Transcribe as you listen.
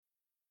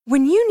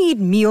When you need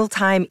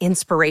mealtime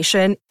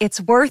inspiration,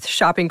 it's worth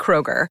shopping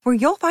Kroger, where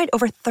you'll find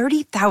over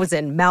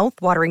 30,000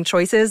 mouth-watering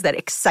choices that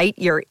excite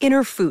your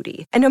inner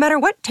foodie. And no matter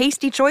what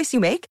tasty choice you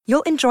make,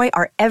 you'll enjoy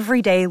our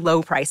everyday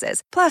low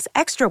prices, plus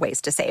extra ways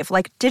to save,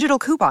 like digital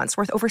coupons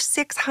worth over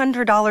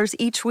 $600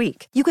 each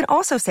week. You can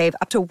also save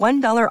up to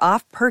 $1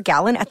 off per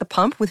gallon at the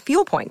pump with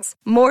fuel points.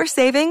 More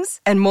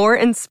savings and more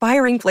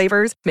inspiring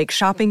flavors make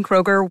shopping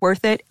Kroger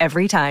worth it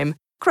every time.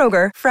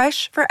 Kroger,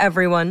 fresh for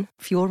everyone.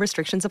 Fuel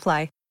restrictions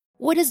apply.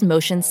 What does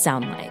motion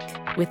sound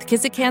like? With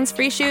Kizikans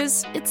free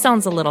shoes, it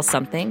sounds a little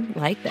something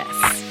like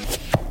this.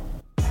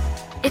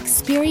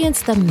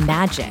 Experience the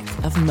magic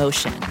of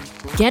motion.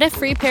 Get a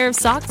free pair of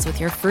socks with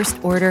your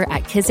first order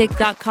at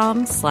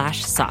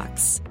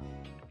kizik.com/socks.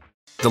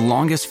 The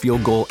longest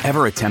field goal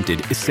ever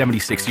attempted is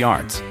 76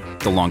 yards.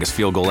 The longest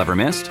field goal ever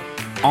missed?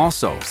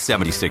 Also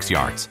 76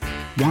 yards.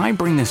 Why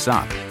bring this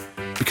up?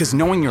 Because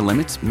knowing your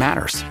limits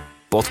matters,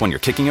 both when you're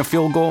kicking a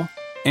field goal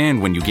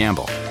and when you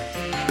gamble.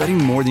 Betting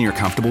more than you're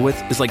comfortable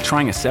with is like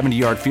trying a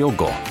 70-yard field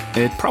goal.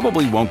 It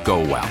probably won't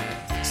go well.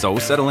 So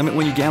set a limit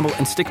when you gamble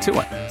and stick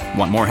to it.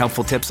 Want more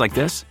helpful tips like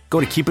this?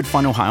 Go to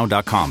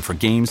keepitfunohio.com for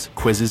games,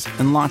 quizzes,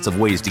 and lots of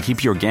ways to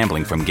keep your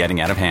gambling from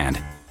getting out of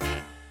hand.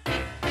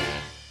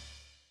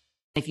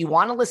 If you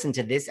want to listen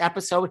to this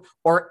episode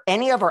or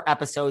any of our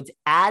episodes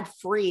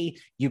ad-free,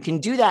 you can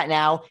do that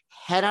now.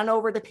 Head on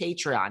over to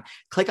Patreon.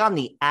 Click on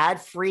the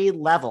ad-free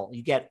level.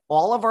 You get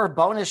all of our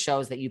bonus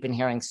shows that you've been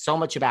hearing so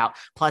much about,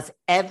 plus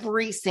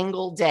every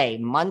single day,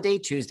 Monday,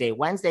 Tuesday,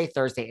 Wednesday,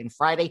 Thursday, and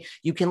Friday,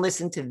 you can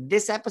listen to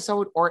this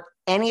episode or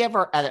any of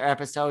our other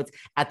episodes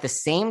at the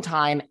same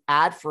time,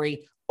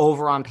 ad-free,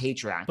 over on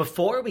Patreon.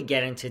 Before we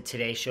get into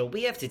today's show,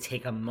 we have to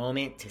take a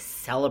moment to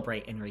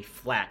celebrate and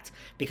reflect,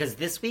 because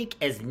this week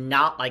is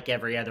not like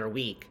every other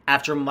week.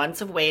 After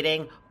months of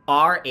waiting,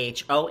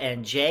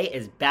 RHONJ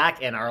is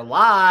back in our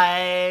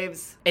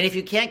lives. And if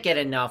you can't get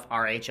enough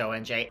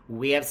RHONJ,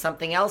 we have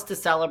something else to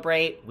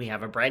celebrate. We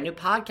have a brand new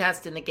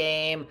podcast in the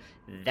game.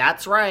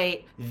 That's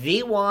right,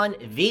 the one,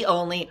 the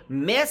only,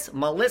 Miss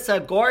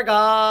Melissa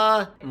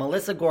Gorga.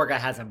 Melissa Gorga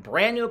has a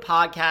brand new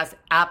podcast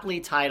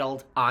aptly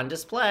titled On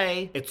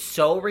Display. It's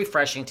so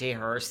refreshing to hear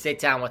her sit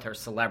down with her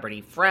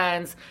celebrity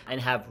friends and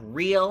have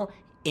real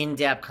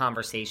in-depth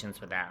conversations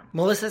with them.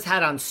 Melissa's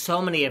had on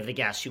so many of the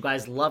guests you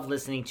guys love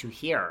listening to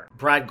here.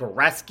 Brad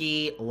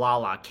Goreski,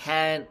 Lala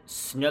Kent,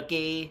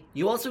 Snooki.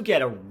 You also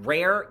get a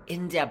rare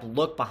in-depth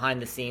look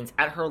behind the scenes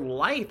at her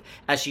life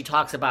as she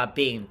talks about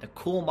being the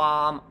cool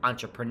mom,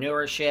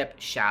 entrepreneurship,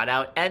 shout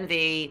out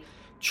Envy,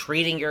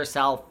 treating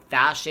yourself,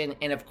 fashion,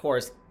 and of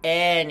course,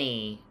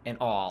 any and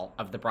all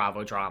of the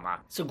Bravo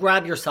drama. So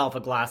grab yourself a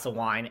glass of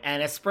wine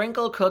and a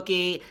sprinkle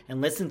cookie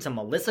and listen to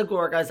Melissa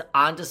Gorga's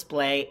On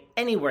Display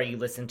anywhere you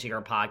listen to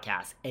your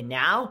podcast. And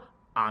now,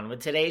 on with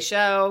today's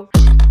show.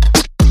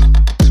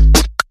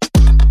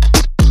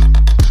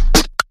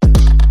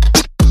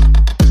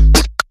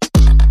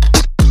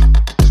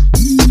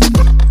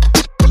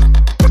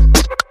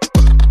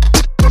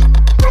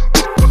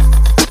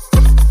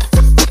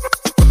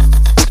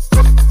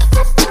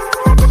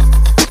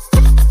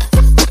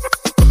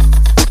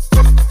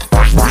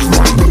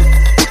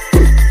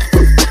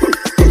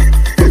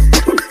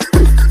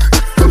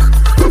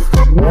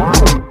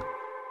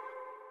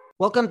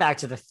 Welcome back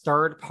to the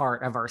third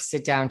part of our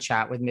sit-down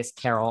chat with Miss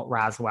Carole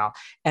RADZIWILL.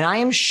 And I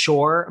am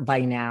sure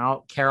by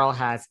now, Carole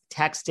has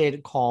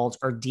texted, called,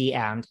 or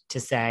DM'd to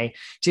say,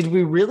 did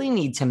we really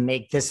need to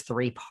make this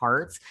 3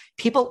 parts?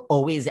 People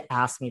always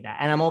ask me that.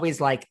 And I'm always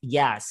like,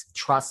 yes,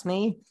 trust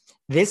me.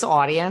 This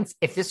audience,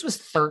 if this was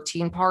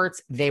 13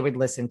 parts, they would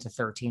listen to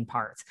 13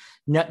 parts.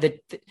 No, the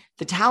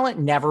talent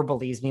never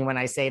believes me when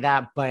I say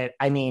that, but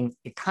I mean,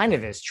 it kind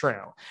of is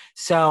true.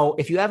 So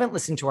if you haven't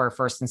listened to our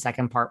first and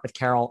second part with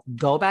Carole,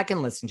 go back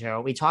and listen to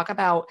it. We talk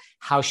about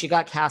how she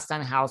got cast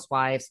on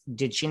Housewives.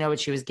 Did she know what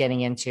she was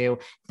getting into?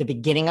 The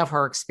beginning of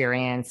her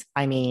experience.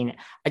 I mean,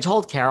 I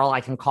told Carole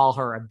I can call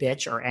her a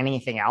bitch or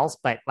anything else,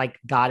 but like,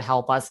 God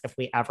help us if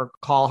we ever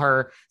call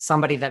her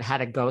somebody that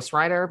had a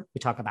ghostwriter. We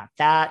talk about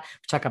that.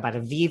 We talk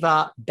about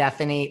Aviva,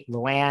 Bethenny,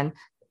 Luann,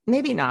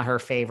 maybe not her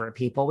favorite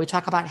people. We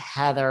talk about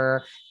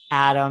Heather,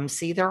 Adam.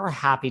 See, there are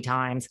happy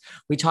times.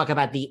 We talk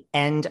about the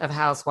end of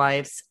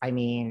Housewives. I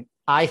mean,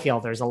 I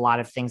feel there's a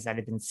lot of things that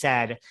have been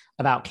said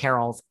about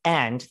Carole's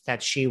end,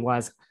 that she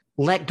was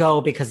let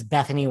go because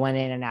Bethenny went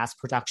in and asked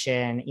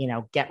production,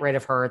 get rid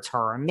of her. It's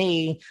her or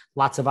me.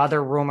 Lots of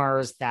other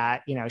rumors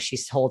that, she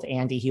told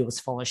Andy he was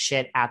full of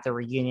shit at the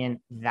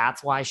reunion.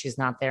 That's why she's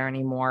not there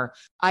anymore.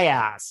 I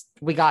asked.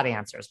 We got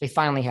answers. We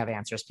finally have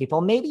answers, people.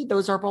 Maybe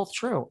those are both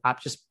true. I'll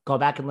just go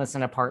back and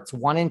listen to parts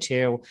 1 and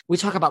 2. We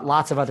talk about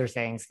lots of other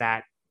things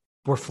that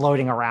were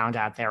floating around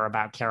out there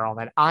about Carole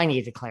that I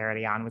needed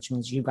clarity on, which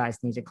means you guys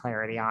needed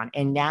clarity on.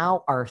 And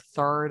now our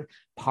third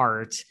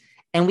part.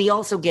 And we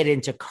also get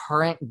into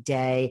current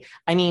day.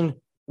 I mean,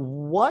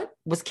 what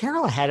was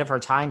Carole ahead of her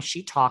time?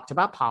 She talked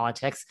about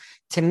politics.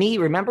 to me,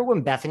 remember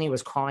when Bethenny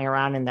was crawling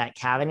around in that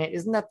cabinet?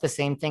 Isn't that the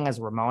same thing as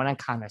Ramona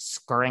kind of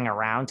scurrying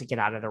around to get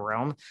out of the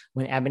room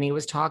when Ebony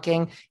was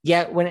talking?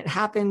 Yet when it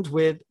happened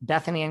with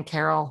Bethenny and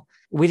Carole,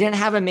 we didn't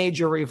have a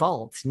major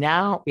revolt.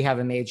 Now we have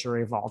a major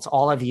revolt.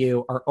 All of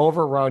you are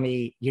over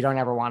RHONY. You don't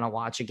ever want to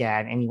watch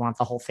again, and you want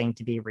the whole thing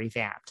to be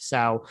revamped.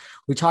 So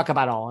we talk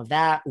about all of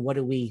that. What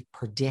do we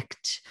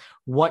predict?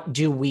 What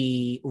do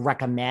we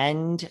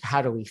recommend?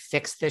 How do we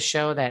fix this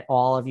show that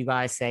all of you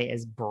guys say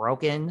is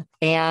broken?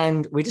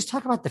 And we just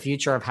talk about the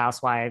future of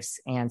Housewives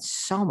and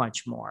so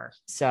much more.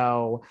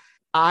 So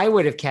I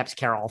would have kept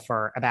Carole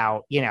for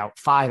about,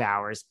 5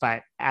 hours,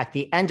 but at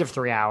the end of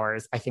 3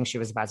 hours, I think she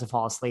was about to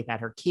fall asleep at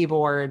her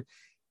keyboard.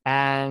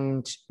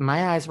 And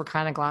my eyes were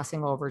kind of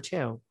glossing over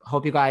too.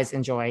 Hope you guys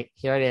enjoy.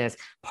 Here it is.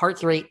 Part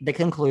 3, the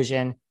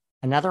conclusion,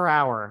 another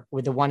hour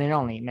with the one and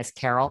only Miss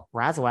Carole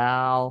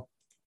RADZIWILL.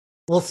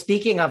 Well,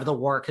 speaking of the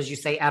work, because you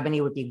say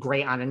Ebony would be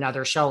great on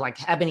another show, like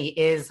Ebony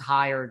is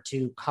hired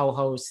to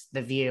co-host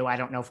The View. I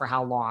don't know for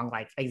how long,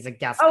 like as a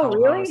guest co-host.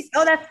 Really?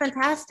 Oh, that's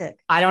fantastic.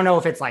 I don't know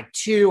if it's like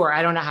 2 or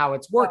I don't know how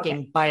it's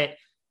working, but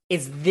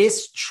is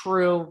this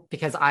true?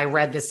 Because I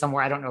read this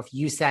somewhere. I don't know if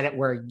you said it,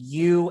 where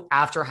you,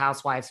 after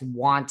Housewives,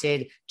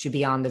 wanted to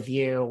be on The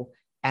View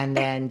and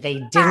then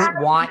they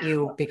didn't want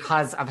you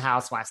because of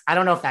Housewives. I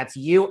don't know if that's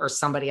you or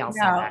somebody else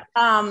said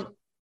that.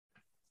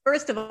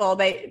 First of all,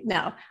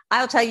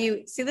 I'll tell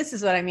you, see, this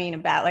is what I mean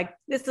about, like,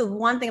 this is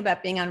one thing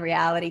about being on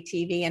reality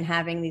TV and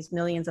having these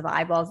millions of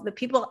eyeballs, that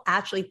people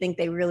actually think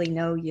they really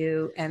know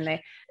you. And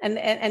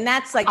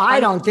that's like, I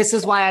don't, this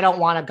is why I don't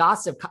want a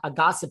gossip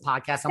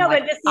podcast.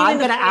 I'm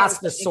going to ask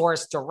the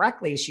source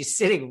directly. She's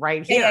sitting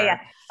right here.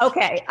 Yeah.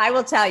 Okay. I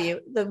will tell you,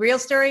 the real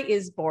story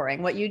is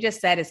boring. What you just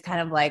said is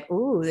kind of like,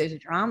 ooh, there's a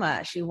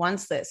drama. She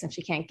wants this and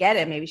she can't get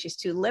it. Maybe she's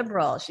too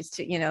liberal. She's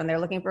too, and they're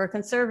looking for a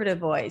conservative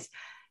voice.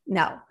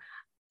 No.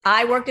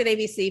 I worked at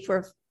ABC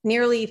for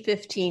nearly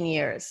 15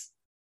 years.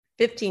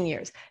 So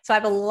I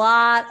have a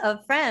lot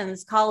of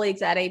friends,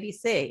 colleagues at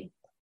ABC.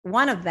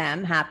 One of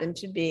them happened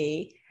to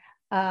be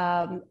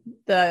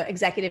the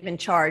executive in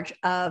charge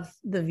of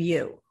The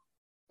View,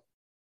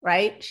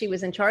 right? She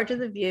was in charge of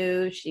The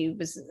View. She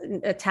was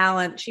a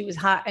talent. She was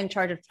in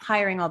charge of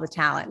hiring all the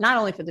talent, not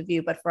only for The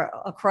View, but for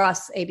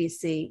across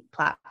ABC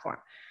platform.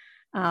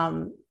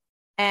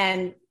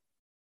 And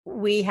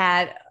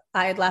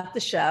I had left the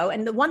show.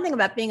 And the one thing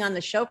about being on the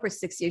show for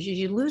 6 years is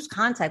you lose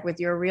contact with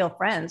your real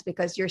friends,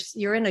 because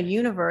you're in a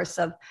universe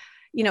of,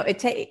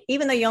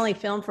 even though you only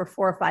film for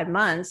 4 or 5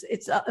 months,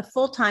 it's a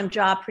full-time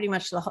job pretty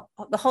much the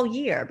whole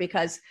year,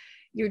 because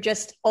you're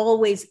just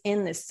always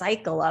in this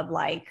cycle of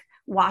like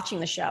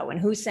watching the show and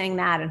who's saying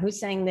that and who's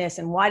saying this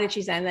and why did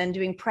she say, and then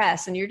doing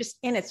press, and you're just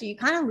in it. So you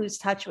kind of lose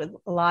touch with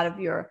a lot of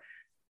your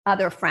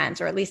other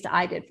friends, or at least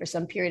I did for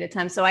some period of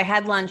time. So I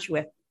had lunch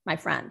with my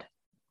friend,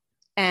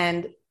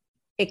 and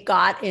it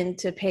got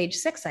into page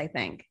 6, I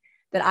think,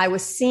 that I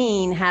was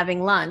seen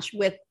having lunch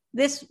with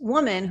this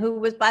woman who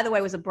was, by the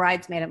way, was a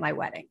bridesmaid at my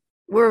wedding.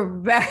 We're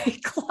very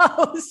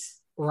close.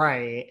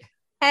 Right.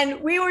 And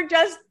we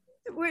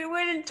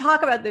didn't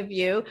talk about The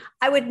View.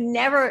 I would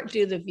never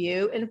do The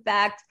View. In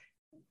fact,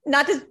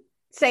 not to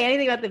say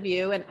anything about The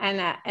View. And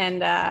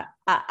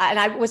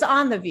I was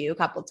on The View a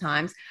couple of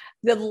times.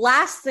 The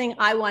last thing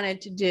I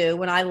wanted to do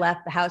when I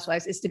left the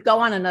Housewives is to go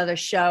on another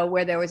show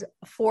where there was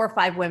 4 or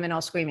 5 women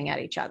all screaming at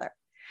each other.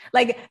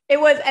 Like it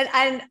was,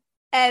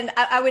 and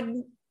I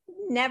would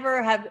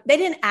never have, they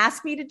didn't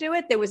ask me to do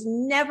it.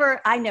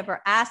 I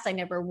never asked, I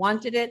never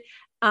wanted it.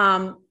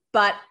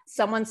 But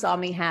someone saw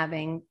me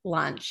having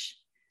lunch.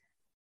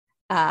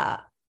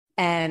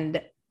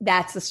 And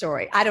that's the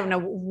story. I don't know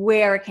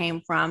where it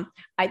came from.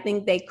 I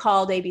think they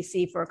called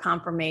ABC for a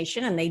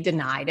confirmation and they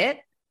denied it.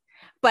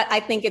 But I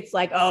think it's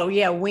like, oh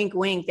yeah, wink,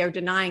 wink, they're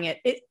denying it.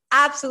 It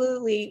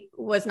absolutely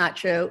was not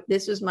true.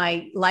 This was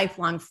my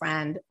lifelong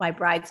friend, my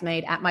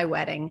bridesmaid at my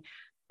wedding.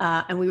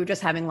 And we were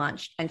just having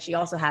lunch. And she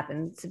also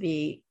happened to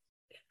be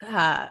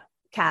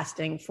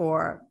casting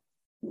for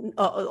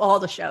all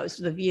the shows,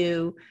 The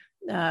View,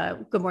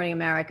 Good Morning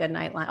America,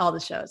 Nightline, all the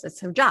shows.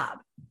 It's her job.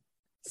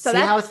 So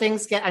that's how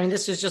things get. I mean,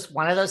 this is just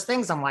one of those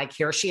things. I'm like,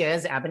 here she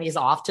is. Ebony's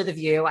off to The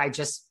View.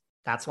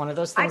 That's one of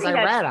those things I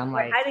read. I'm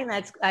like, I think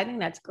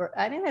that's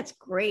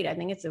great. I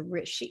think it's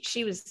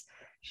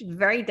she's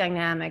very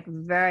dynamic,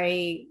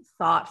 very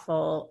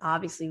thoughtful,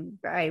 obviously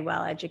very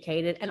well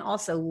educated, and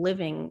also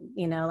living,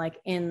 like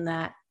in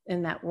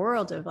that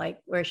world of like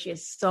where she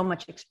has so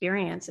much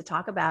experience to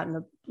talk about, and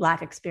the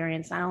Black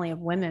experience, not only of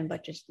women,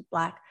 but just the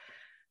Black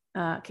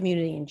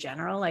community in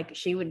general. Like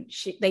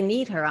they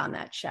need her on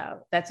that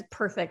show. It's a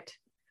perfect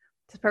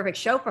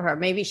show for her.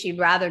 Maybe she'd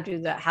rather do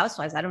the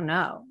Housewives. I don't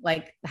know.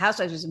 Like the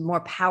Housewives is a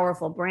more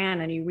powerful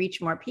brand and you reach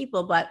more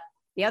people, but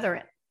the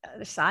other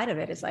side of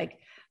it is like,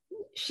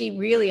 she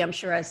really, I'm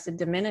sure, has to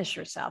diminish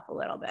herself a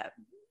little bit.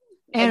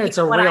 And it's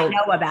what I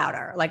know about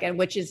her, like, and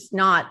which is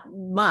not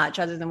much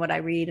other than what I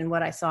read and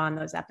what I saw in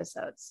those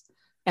episodes.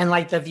 And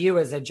like The View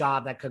is a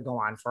job that could go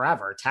on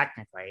forever,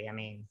 technically. I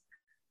mean,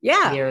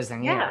 years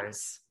and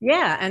years.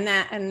 Yeah.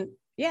 And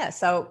yeah.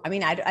 So, I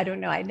mean, I don't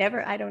know. I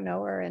don't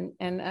know her. And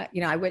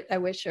you know, I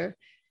wish her,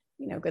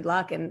 you know, good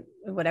luck and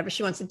whatever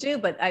she wants to do.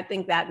 But I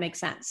think that makes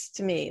sense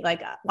to me.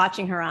 Like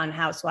watching her on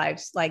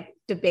Housewives, like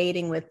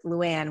debating with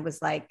Luann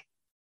was like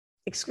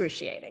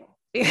excruciating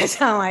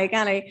because I'm like,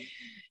 honey,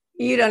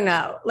 you don't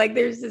know. Like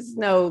there's just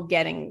no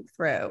getting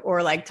through,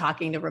 or like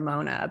talking to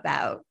Ramona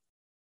about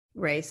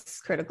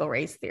critical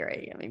race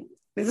theory. I mean,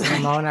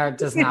 Ramona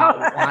does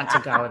not want to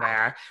go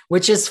there,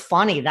 which is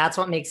funny. That's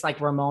what makes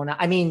like Ramona.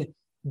 I mean,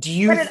 do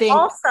you think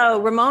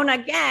also Ramona,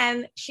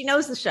 again, she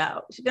knows the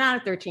show. She's been on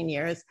it 13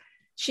 years.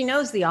 She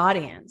knows the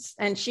audience,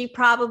 and she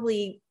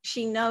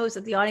knows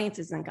that the audience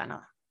isn't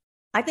gonna.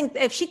 I think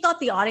if she thought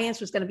the audience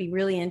was going to be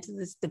really into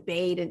this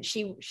debate, and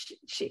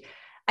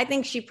I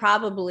think she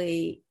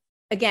probably,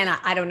 again,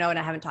 I don't know, and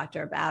I haven't talked to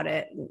her about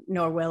it,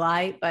 nor will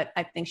I, but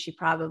I think she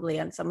probably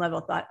on some level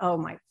thought, oh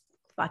my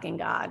fucking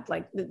God,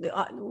 like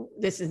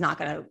this is not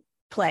going to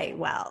play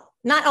well.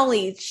 Not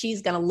only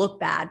she's going to look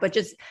bad, but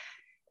just,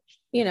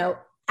 you know,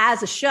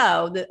 as a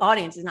show, the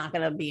audience is not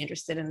going to be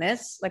interested in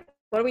this. Like,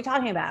 what are we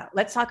talking about?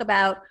 Let's talk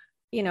about,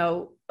 you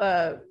know,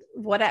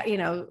 what, you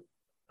know,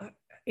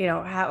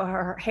 how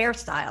her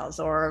hairstyles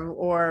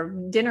or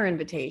dinner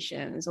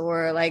invitations,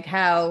 or like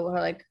how her,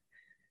 like,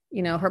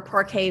 you know, her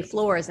parquet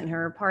floors in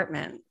her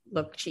apartment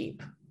look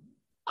cheap.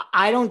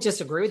 I don't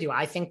disagree with you.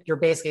 I think you're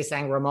basically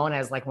saying Ramona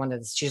is like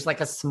she's like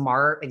a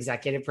smart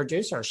executive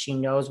producer. She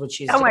knows what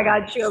she's doing. My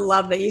God, she'll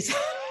love that you said.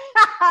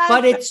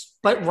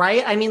 but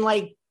right. I mean,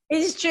 like,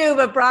 it's true,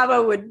 but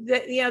Bravo would,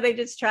 you know, they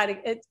just try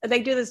to,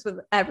 they do this with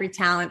every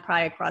talent,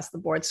 probably across the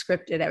board,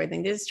 scripted,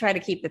 everything. They just try to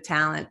keep the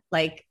talent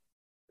like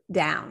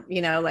down,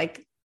 you know,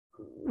 like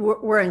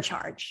we're in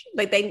charge.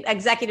 Like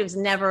executives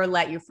never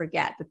let you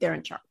forget that they're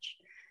in charge.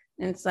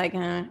 And it's like,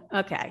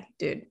 okay,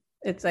 dude.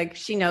 It's like,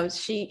 she knows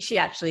she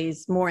actually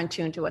is more in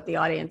tune to what the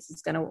audience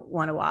is going to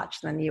want to watch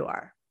than you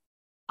are.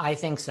 I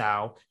think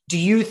so. Do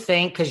you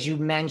think, because you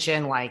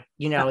mentioned like,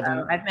 you know,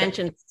 I've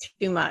mentioned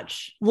too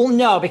much. Well,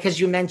 no, because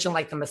you mentioned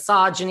like the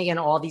misogyny and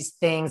all these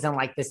things and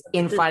like this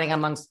infighting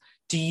amongst,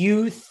 do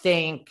you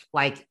think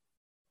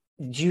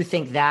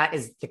that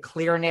is the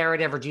clear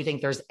narrative, or do you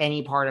think there's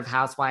any part of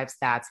Housewives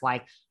that's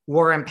like,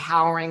 we're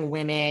empowering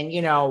women,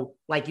 you know,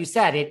 like you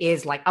said, it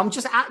is like,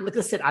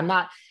 listen, I'm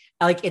not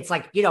like, it's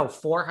like, you know,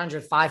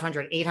 $400,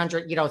 $500,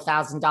 $800, you know,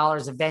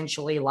 $1,000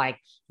 eventually, like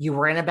you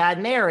were in a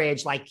bad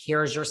marriage, like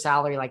here's your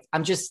salary. Like,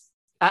 I'm not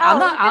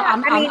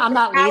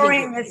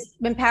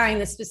empowering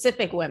the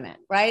specific women,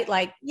 right?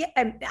 Like, yeah,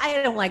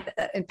 I don't like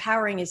that.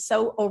 Empowering is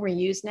so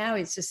overused now.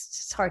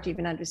 It's hard to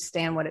even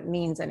understand what it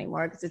means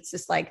anymore. Cause it's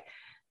just like,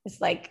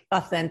 it's like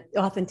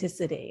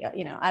authenticity,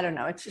 you know, I don't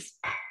know. It's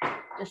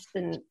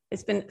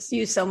it's been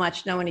used so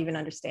much. No one even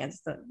understands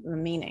the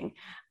meaning.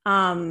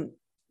 Well,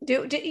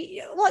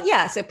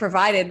 yes, it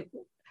provided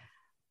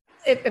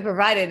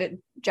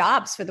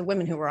jobs for the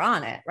women who were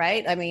on it,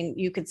 right? I mean,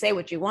 you could say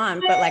what you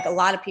want, but like a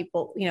lot of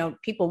people, you know,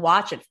 people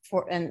watch it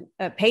and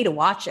pay to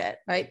watch it,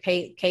 right?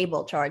 Pay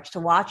cable charge to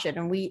watch it.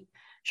 And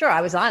sure,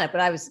 I was on it,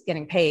 but I was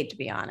getting paid to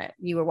be on it.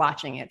 You were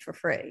watching it for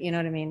free. You know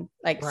what I mean?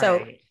 Like,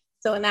 right.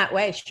 So in that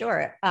way,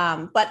 sure.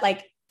 But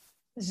like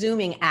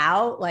zooming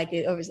out, like,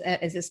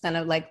 is this going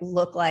to like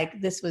look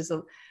like this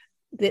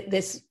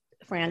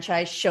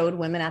franchise showed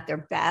women at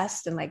their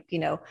best, and like, you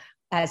know,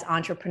 as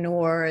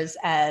entrepreneurs,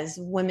 as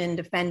women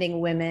defending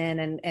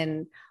women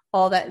and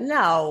all that?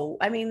 No,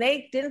 I mean,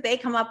 they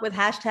come up with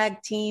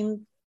hashtag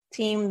team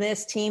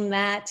this, team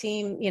that,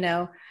 team, you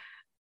know.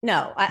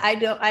 No, I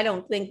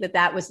don't think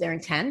that was their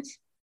intent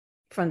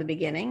from the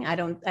beginning. I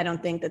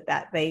don't think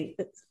that they,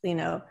 you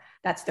know,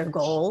 that's their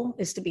goal,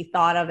 is to be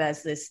thought of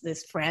as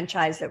this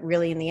franchise that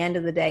really, in the end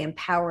of the day,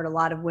 empowered a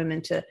lot of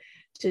women to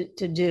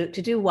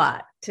do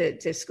what?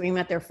 To scream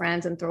at their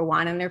friends and throw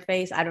wine in their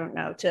face. I don't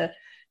know,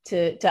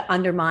 to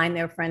undermine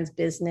their friends'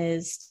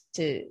 business,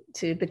 to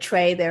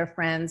betray their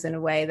friends in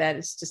a way that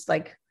is just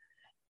like,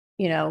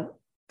 you know,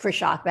 for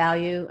shock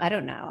value. I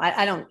don't know.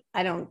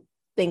 I don't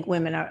think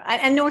women are,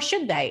 and nor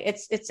should they.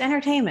 It's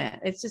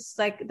entertainment. It's just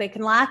like, they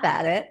can laugh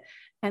at it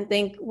and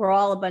think we're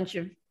all a bunch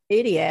of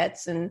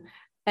idiots, and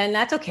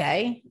that's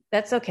okay.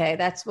 That's okay.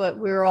 That's what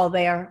we were all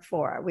there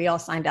for. We all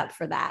signed up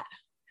for that.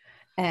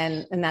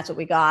 And that's what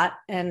we got.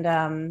 And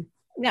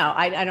no,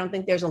 I don't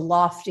think there's a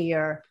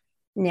loftier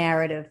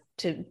narrative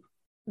to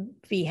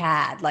be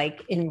had,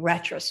 like in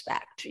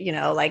retrospect, you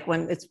know, like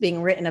when it's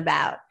being written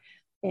about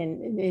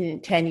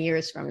in 10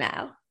 years from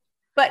now.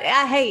 But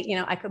hey, you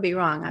know, I could be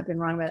wrong. I've been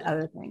wrong about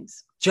other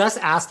things. Just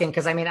asking,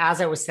 because I mean,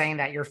 as I was saying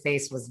that, your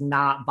face was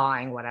not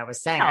buying what I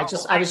was saying. No,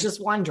 I was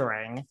just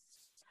wondering.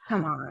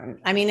 Come on.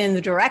 I mean, in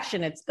the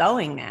direction it's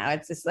going now,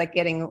 it's just like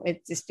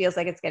it just feels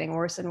like it's getting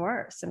worse and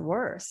worse and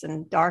worse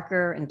and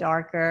darker and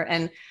darker.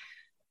 And,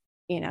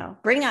 you know,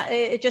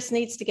 it just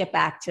needs to get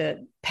back to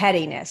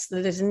pettiness.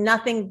 There's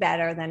nothing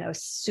better than a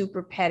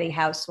super petty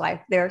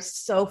housewife. They're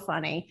so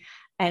funny.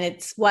 And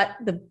it's what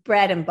the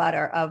bread and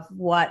butter of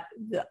what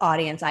the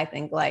audience, I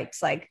think,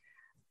 likes. Like,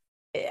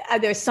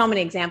 there's so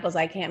many examples.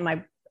 I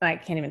can't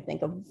even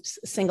think of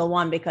a single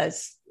one,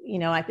 because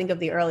I think of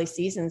the early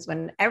seasons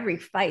when every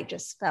fight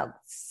just felt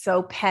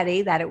so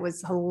petty that it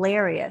was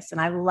hilarious. And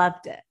I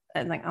loved it.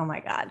 And like, oh my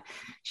God.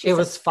 It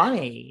was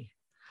funny.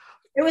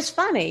 It was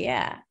funny.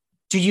 Yeah.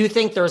 Do you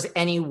think there's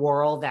any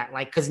world that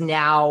like, because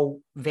now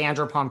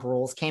Vanderpump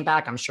Rules came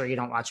back. I'm sure you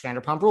don't watch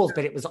Vanderpump Rules,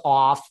 but it was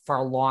off for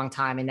a long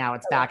time and now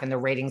it's back and the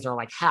ratings are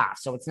like half.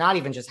 So it's not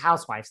even just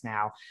Housewives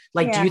now.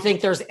 Like, do you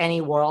think there's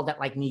any world that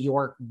like New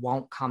York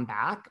won't come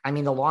back? I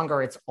mean, the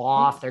longer it's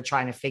off, they're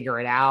trying to figure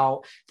it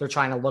out. They're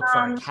trying to look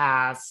for a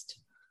cast.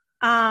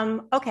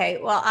 Okay.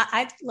 Well,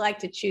 I'd like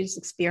to choose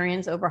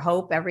experience over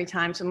hope every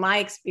time. So my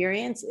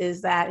experience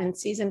is that in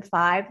season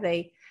 5,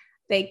 they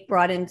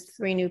brought in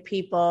 3 new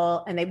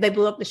people and they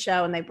blew up the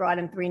show and they brought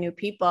in 3 new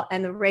people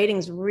and the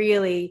ratings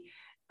really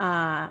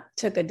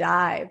took a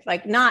dive,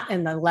 like not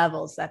in the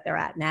levels that they're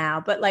at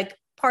now, but like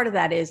part of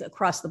that is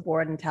across the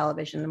board in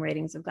television, the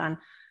ratings have gone,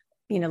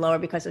 lower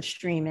because of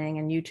streaming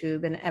and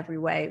YouTube and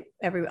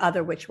every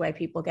other which way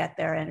people get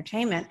their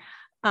entertainment.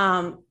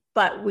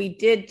 But we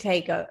did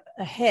take a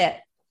hit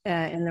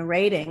in the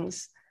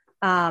ratings.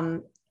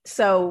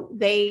 So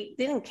they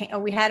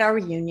we had our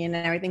reunion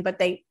and everything, but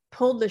they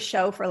pulled the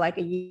show for like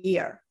a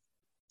year.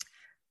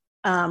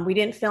 We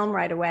didn't film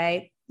right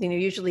away.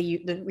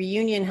 Usually the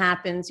reunion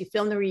happens, you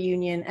film the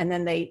reunion and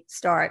then they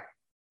start,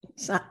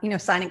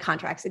 signing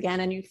contracts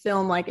again and you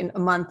film like a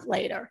month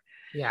later.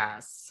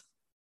 Yes.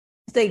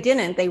 They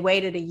didn't, they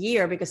waited a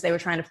year because they were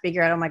trying to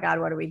figure out, oh my God,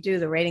 what do we do?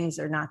 The ratings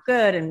are not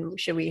good. And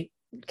should we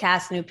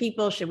cast new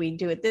people? Should we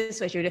do it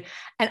this way?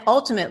 And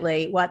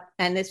ultimately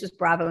and this was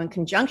Bravo in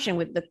conjunction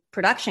with the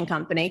production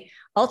company.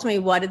 Ultimately,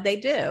 what did they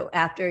do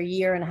after a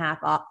year and a half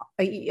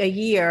a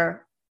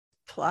year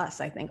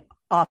plus, I think,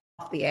 off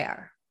the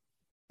air?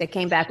 They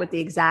came back with the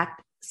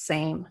exact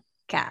same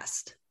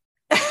cast.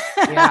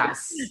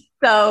 Yes.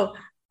 So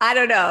I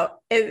don't know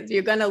if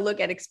you're going to look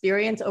at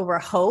experience over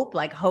hope,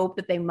 like hope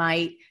that they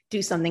might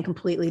do something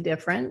completely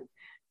different.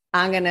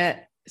 I'm going to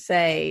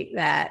say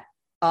that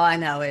all I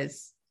know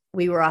is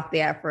we were off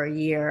the air for a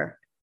year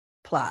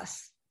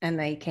plus, and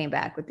they came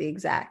back with the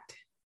exact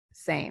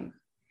same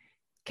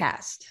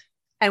cast.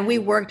 And we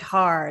worked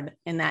hard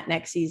in that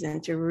next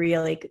season to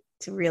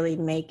really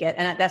make it.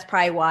 And that's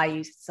probably why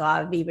you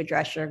saw Viva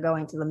Drescher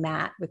going to the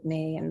mat with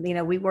me. And,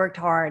 we worked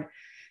hard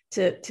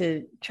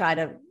to try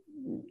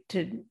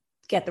to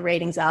get the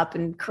ratings up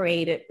and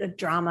create a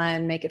drama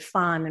and make it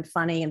fun and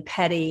funny and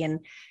petty. And,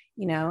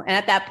 and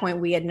at that point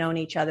we had known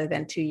each other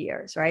then 2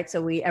 years. Right.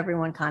 So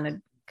everyone kind of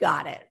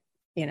got it.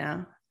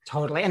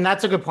 Totally. And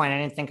that's a good point. I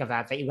didn't think of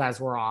that you guys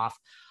were off.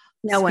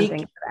 No one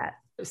thinks of that.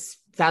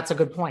 That's a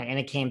good point. And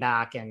it came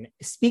back. And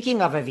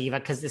speaking of Aviva,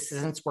 because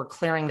since we're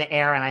clearing the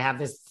air and I have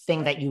this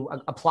thing that you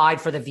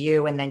applied for The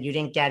View and then you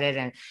didn't get it.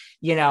 And,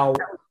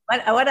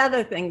 what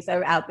other things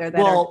are out there that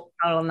are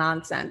total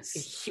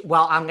nonsense?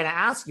 Well, I'm going to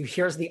ask you,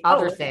 here's the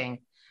other thing.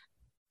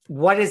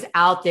 What is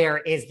out there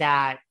is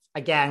that,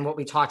 again, what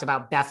we talked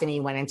about,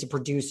 Bethenny went into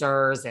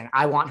producers and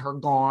I want her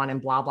gone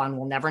and blah, blah. And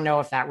we'll never know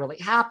if that really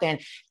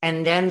happened.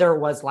 And then there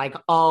was like,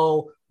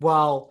 oh,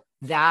 well,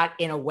 that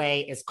in a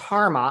way is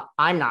karma.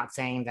 I'm not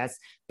saying this,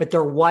 but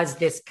there was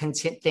this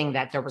thing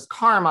that there was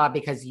karma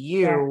because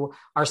you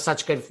are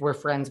such good, we're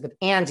friends with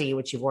Andy,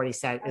 which you've already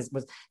said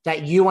was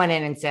that you went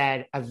in and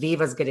said,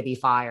 Aviva's going to be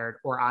fired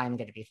or I'm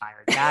going to be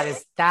fired.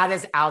 That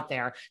is out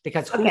there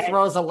because who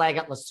throws a leg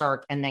at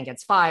LeCirque and then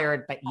gets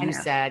fired? But you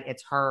said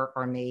it's her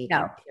or me.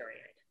 No.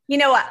 Period. You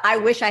know what? I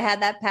wish I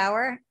had that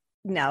power.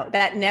 No,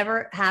 that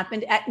never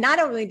happened. Not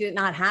only did it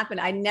not happen,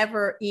 I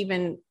never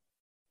even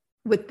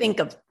would think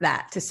of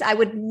that. I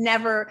would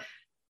never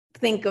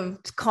think of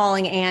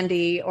calling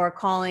Andy or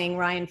calling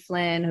Ryan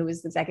Flynn, who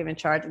was the executive in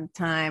charge at the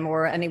time,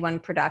 or anyone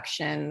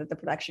production at the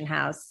production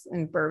house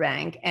in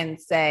Burbank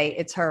and say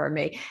it's her or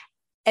me.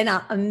 In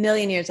a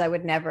million years, I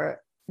would never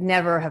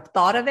have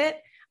thought of it.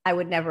 I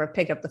would never have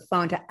picked up the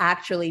phone to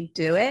actually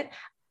do it.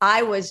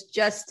 I was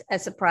just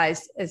as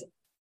surprised as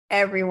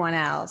everyone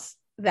else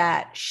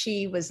that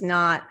she was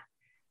not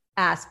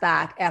asked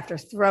back after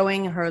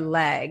throwing her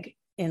leg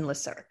in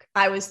LeCirque.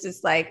 I was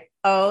just like,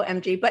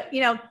 OMG. But,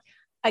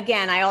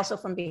 again, I also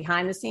from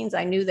behind the scenes,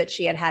 I knew that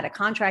she had a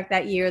contract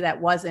that year that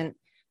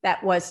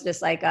was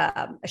just like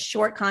a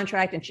short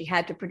contract and she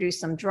had to produce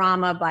some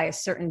drama by a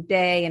certain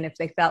day. And if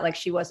they felt like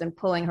she wasn't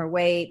pulling her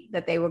weight,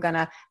 that they were going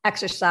to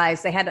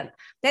exercise. They had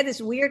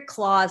this weird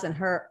clause in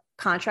her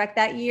contract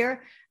that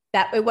year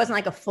that it wasn't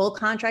like a full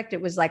contract.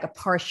 It was like a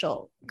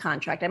partial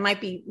contract. I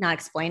might be not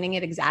explaining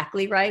it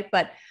exactly right,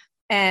 but,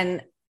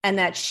 and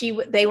that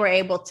they were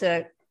able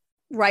to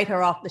write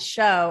her off the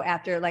show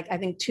after like, I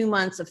think 2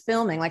 months of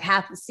filming, like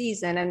half the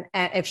season. And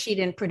if she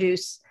didn't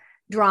produce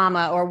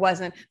drama or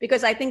wasn't,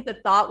 because I think the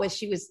thought was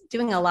she was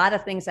doing a lot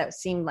of things that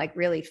seemed like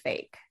really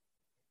fake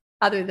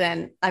other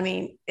than, I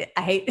mean,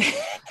 I hate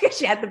because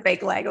she had the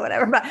fake leg or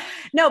whatever,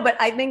 but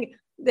I think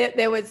that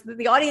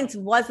the audience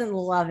wasn't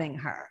loving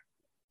her.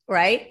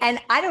 Right. And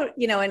I don't,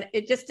 and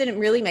it just didn't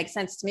really make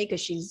sense to me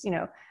because she's,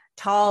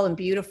 tall and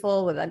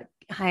beautiful with a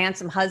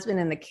handsome husband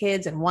and the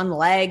kids and one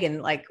leg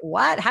and like,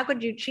 what, how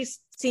could you, she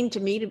seemed to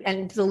me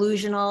and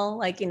delusional,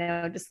 like,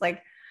 just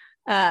like,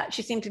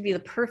 She seemed to be the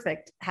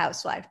perfect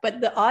housewife,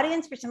 but the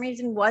audience for some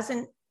reason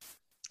wasn't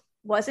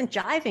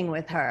jiving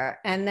with her.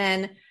 And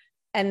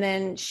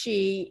then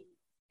she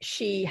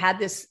had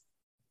this,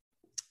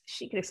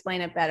 she could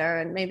explain it better.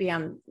 And maybe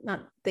I'm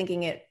not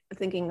thinking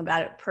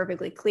about it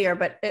perfectly clear,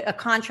 but a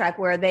contract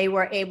where they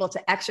were able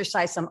to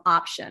exercise some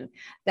option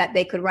that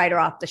they could write her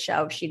off the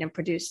show if she didn't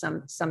produce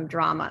some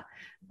drama.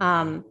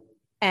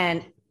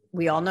 And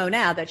we all know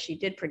now that she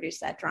did produce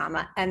that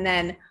drama. And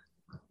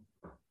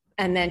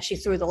then she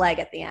threw the leg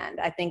at the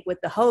end, I think, with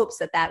the hopes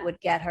that would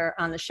get her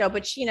on the show.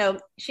 But she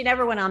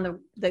never went on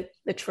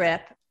the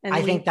trip. And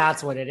I think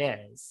that's what it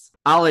is.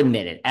 I'll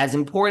admit it. As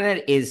important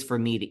it is for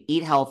me to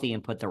eat healthy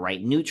and put the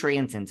right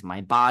nutrients into my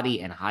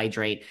body and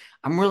hydrate,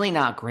 I'm really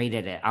not great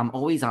at it. I'm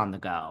always on the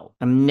go.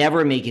 I'm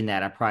never making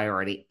that a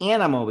priority,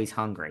 and I'm always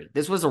hungry.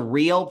 This was a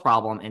real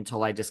problem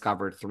until I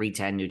discovered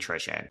 310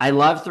 Nutrition. I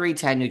love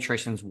 310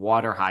 Nutrition's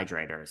water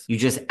hydrators. You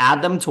just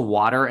add them to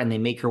water and they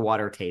make your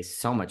water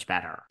taste so much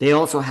better. They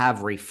also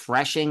have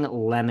refreshing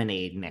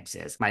lemonade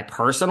mixes. My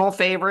personal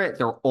favorite,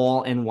 they're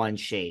all-in-one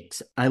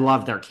shakes. I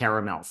love their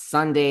caramel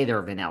sundae,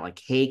 their vanilla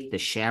cake, the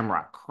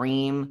shamrock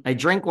cream. I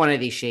drink one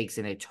of these shakes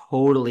and it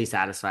totally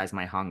satisfies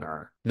my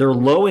hunger. They're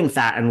low in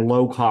fat and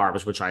low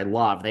carbs, which I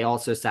love. They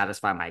also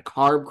satisfy my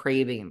carb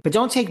craving. But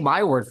don't take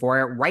my word for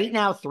it. Right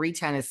now,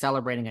 310 is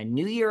celebrating a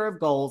new year of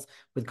goals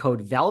with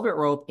code Velvet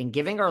Rope and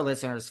giving our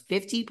listeners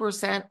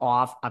 50%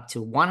 off, up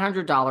to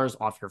 $100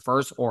 off your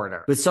first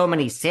order. With so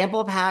many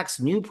sample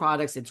packs, new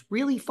products, it's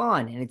really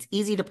fun and it's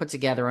easy to put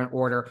together an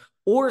order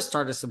or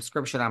start a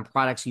subscription on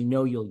products you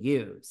know you'll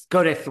use.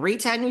 Go to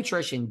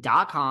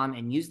 310nutrition.com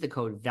and use the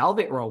code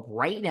Velvet Rope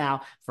right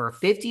now for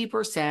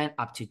 50%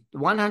 up to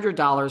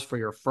 $100 for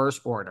your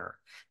first order.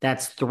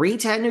 That's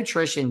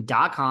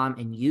 310nutrition.com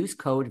and use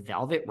code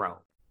Velvet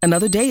Rope.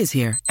 Another day is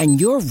here and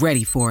you're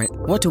ready for it.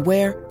 What to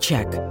wear?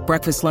 Check.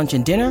 Breakfast, lunch,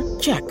 and dinner?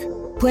 Check.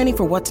 Planning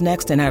for what's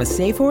next and how to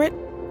save for it?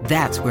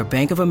 That's where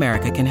Bank of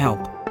America can help.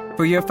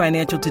 For your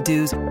financial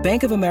to-dos,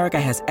 Bank of America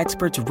has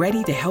experts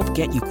ready to help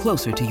get you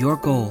closer to your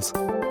goals.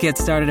 Get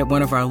started at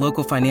one of our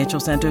local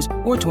financial centers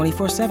or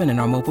 24/7 in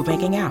our mobile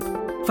banking app.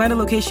 Find a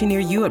location near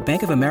you at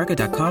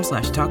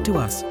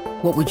bankofamerica.com/talktous.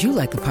 What would you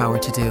like the power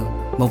to do?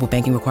 Mobile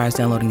banking requires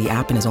downloading the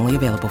app and is only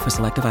available for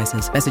select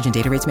devices. Message and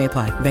data rates may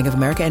apply. Bank of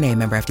America NA,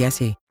 member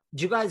FDIC.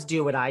 Do you guys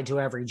do what I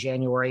do every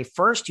January?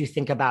 First, you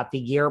think about the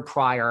year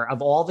prior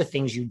of all the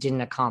things you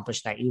didn't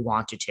accomplish that you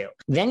wanted to.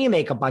 Then you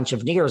make a bunch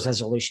of New Year's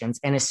resolutions.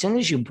 And as soon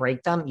as you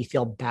break them, you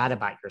feel bad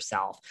about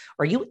yourself.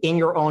 Are you in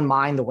your own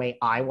mind the way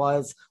I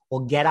was? Well,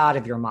 get out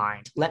of your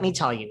mind. Let me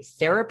tell you,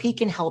 therapy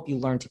can help you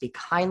learn to be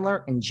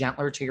kinder and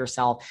gentler to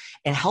yourself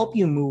and help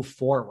you move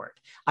forward.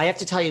 I have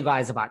to tell you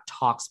guys about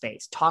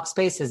Talkspace.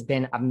 Talkspace has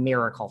been a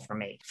miracle for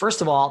me.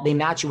 First of all, they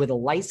match you with a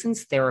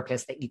licensed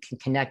therapist that you can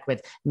connect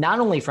with not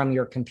only from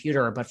your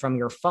computer, but from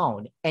your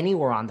phone,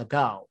 anywhere on the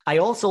go. I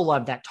also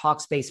love that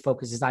Talkspace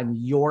focuses on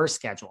your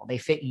schedule. They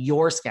fit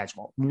your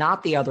schedule,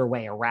 not the other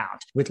way around.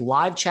 With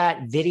live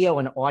chat, video,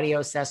 and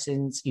audio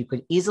sessions, you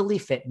could easily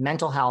fit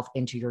mental health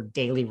into your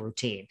daily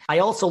routine. I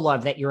also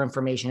love that your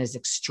information is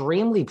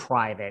extremely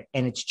private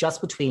and it's just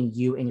between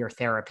you and your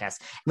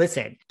therapist.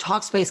 Listen,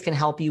 Talkspace can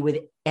help you with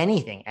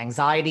anything: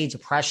 anxiety,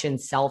 depression,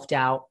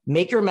 self-doubt.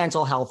 Make your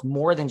mental health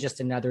more than just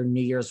another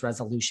New Year's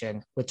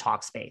resolution with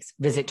Talkspace.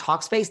 Visit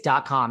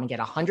Talkspace.com and get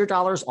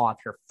 $100 off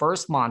your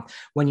first month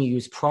when you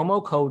use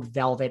promo code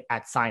VELVET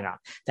at sign up.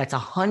 That's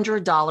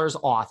 $100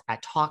 off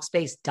at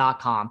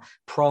Talkspace.com,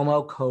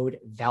 promo code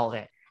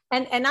VELVET.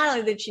 And not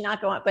only did she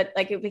not go on, but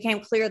like it became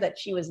clear that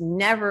she was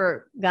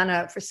never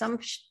gonna, for some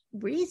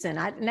reason,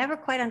 I never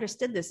quite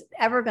understood this,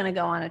 ever gonna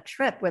go on a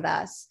trip with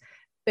us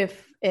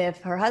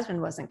if her husband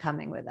wasn't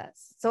coming with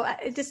us. So I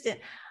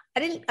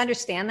didn't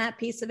understand that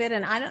piece of it,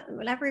 and I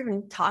never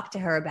even talked to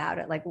her about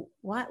it. Like,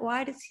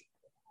 why does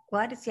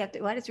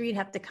Reed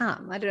have to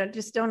come? I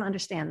just don't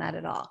understand that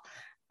at all.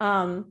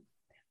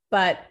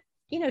 But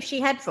she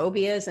had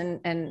phobias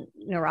and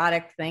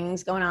neurotic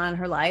things going on in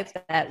her life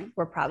that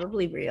were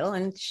probably real.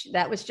 And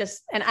that was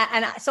just,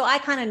 so I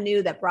kind of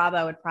knew that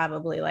Bravo had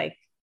probably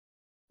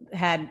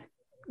had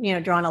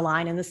drawn a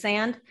line in the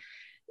sand.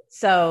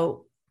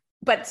 So,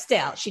 but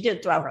still, she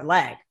did throw her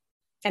leg,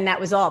 and that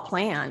was all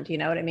planned. You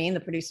know what I mean? The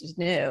producers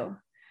knew.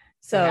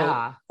 So,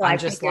 yeah, I'm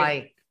just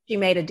like, she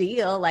made a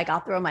deal, like, I'll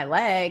throw my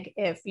leg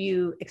if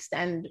you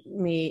extend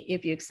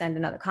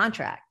another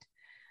contract.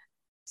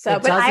 So,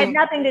 but I had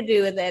nothing to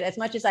do with it. As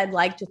much as I'd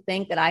like to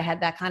think that I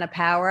had that kind of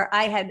power,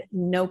 I had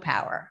no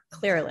power,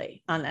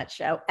 clearly, on that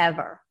show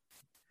ever.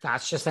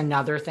 That's just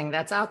another thing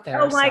that's out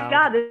there. Oh my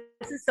God,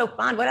 this is so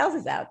fun. What else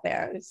is out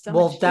there?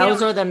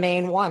 Those are the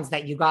main ones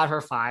that you got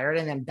her fired,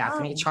 and then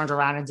Bethenny turned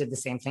around and did the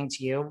same thing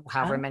to you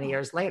however many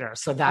years later.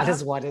 So that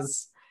is what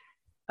is.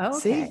 Okay.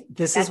 See,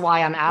 this is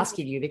why I'm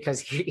asking you,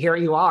 because here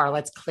you are.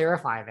 Let's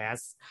clarify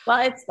this.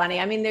 Well, it's funny.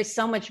 I mean, there's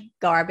so much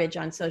garbage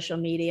on social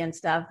media and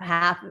stuff.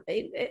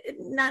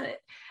 Not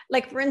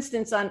like, for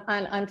instance, on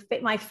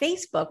my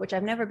Facebook, which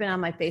I've never been on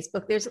my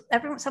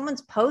Facebook.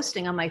 Someone's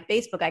posting on my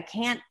Facebook. I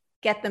can't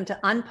get them to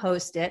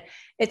unpost it.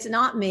 It's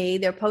not me.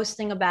 They're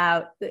posting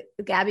about the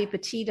Gabby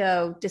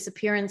Petito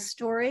disappearance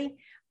story.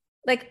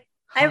 Like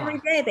every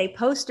day they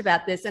post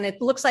about this, and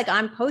it looks like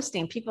I'm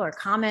posting. People are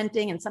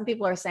commenting, and some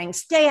people are saying,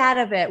 stay out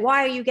of it.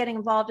 Why are you getting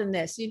involved in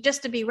this? You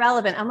just to be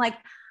relevant. I'm like,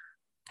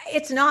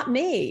 it's not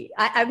me.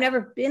 I've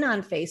never been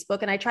on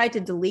Facebook, and I tried to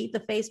delete the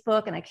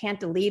Facebook and I can't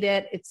delete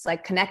it. It's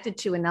like connected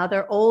to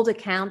another old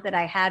account that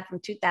I had from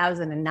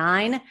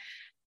 2009.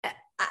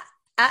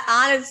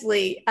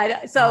 Honestly,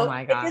 it's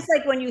just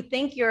like when you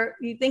think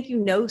you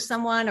know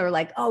someone, or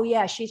like, oh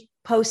yeah, she's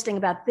posting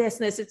about this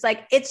and this. It's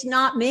like, it's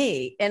not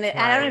me. And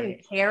I don't even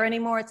care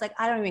anymore. It's like,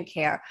 I don't even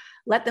care.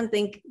 Let them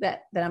think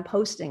that I'm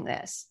posting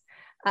this.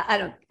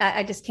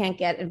 I just can't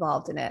get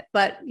involved in it.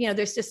 But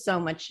there's just so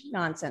much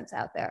nonsense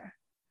out there.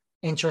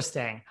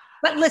 Interesting.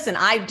 But listen,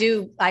 I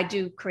do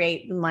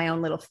create my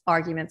own little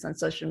arguments on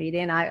social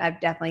media, and I'm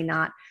definitely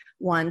not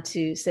one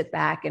to sit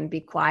back and be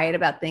quiet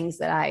about things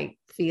that I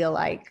feel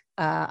like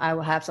I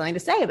will have something to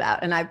say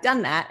about. And I've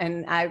done that,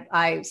 and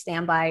I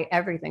stand by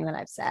everything that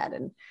I've said.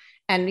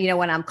 And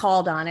when I'm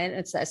called on it,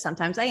 it says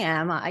sometimes I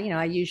am.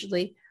 I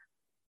usually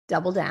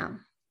double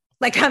down.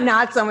 Like, I'm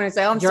not someone to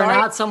say, "Oh, I'm sorry." You're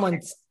not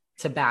someone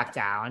to back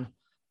down.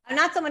 I'm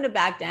not someone to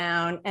back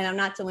down, and I'm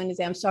not someone to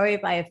say, I'm sorry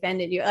if I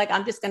offended you. Like,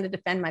 I'm just going to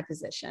defend my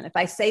position. If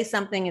I say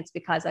something, it's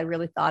because I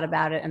really thought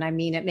about it and I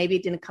mean it. Maybe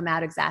it didn't come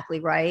out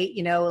exactly right.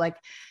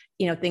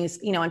 Things,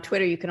 on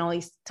Twitter, you can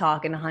only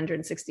talk in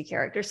 160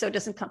 characters. So it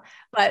doesn't come,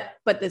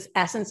 but this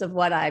essence of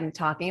what I'm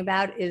talking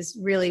about is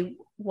really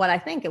what I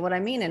think and what I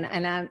mean.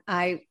 And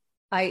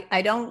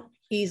I don't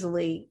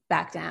easily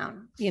back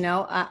down.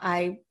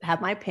 I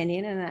have my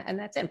opinion, and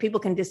that's it. And people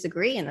can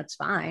disagree, and that's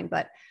fine.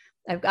 But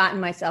I've gotten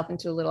myself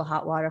into a little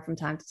hot water from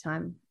time to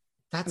time.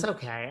 That's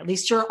okay. At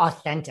least you're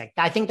authentic.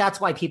 I think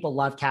that's why people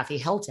love Kathy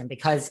Hilton,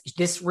 because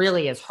this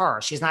really is her.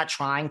 She's not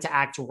trying to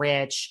act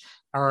rich,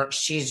 or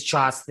she's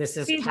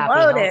Kathy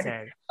loaded.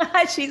 Hilton.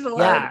 She's loaded.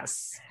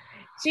 Yes.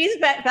 She's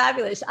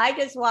fabulous.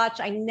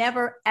 I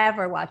never,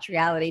 ever watch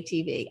reality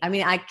TV. I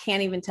mean, I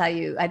can't even tell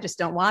you, I just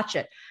don't watch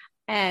it.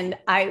 And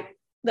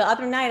the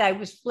other night I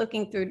was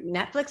flicking through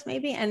Netflix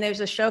maybe, and there's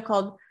a show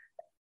called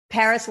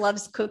Paris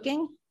Loves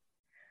Cooking.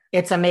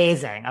 It's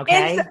amazing.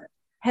 Okay.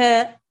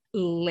 It's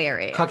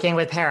hilarious. Cooking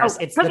with Paris.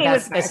 It's the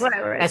best.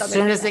 As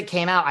soon as it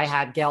came out, I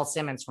had Gail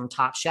Simmons from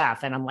Top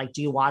Chef, and I'm like,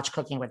 do you watch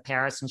Cooking with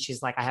Paris? And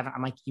she's like, I haven't.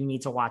 I'm like, you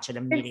need to watch it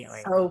immediately.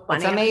 It's so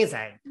funny. It's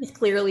amazing. She's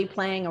clearly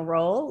playing a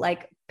role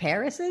like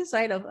Paris is,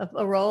 right?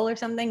 A role or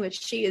something, but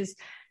she is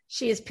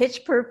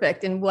pitch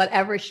perfect in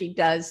whatever she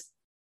does.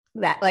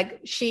 That, like,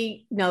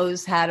 she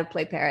knows how to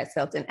play Paris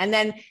Hilton. And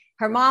then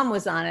her mom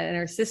was on it, and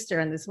her sister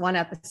in this one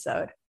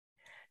episode.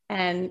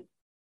 And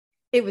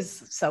it was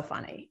so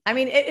funny. I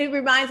mean, it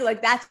reminds me,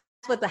 like, that's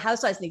what the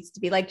Housewives needs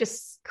to be, like,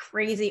 just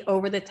crazy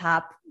over the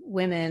top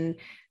women,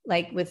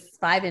 like with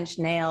 5-inch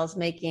nails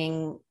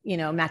making,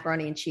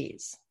 macaroni and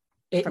cheese.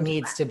 It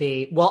needs to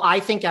be. Well, I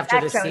think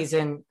after the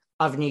season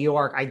of New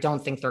York, I don't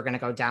think they're going to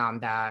go down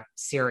that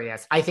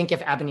serious. I think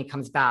if Ebony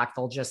comes back,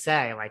 they'll just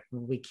say, like,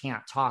 we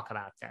can't talk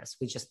about this.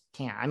 We just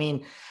can't. I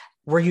mean,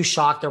 were you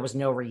shocked there was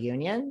no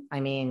reunion? I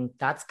mean,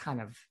 that's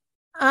kind of...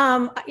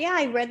 Yeah,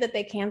 I read that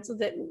they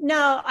canceled it.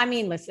 No, I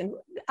mean, listen,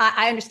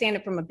 I understand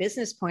it from a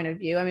business point of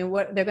view. I mean,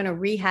 they're going to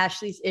rehash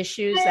these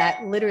issues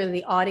that literally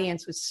the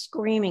audience was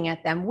screaming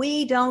at them.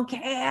 We don't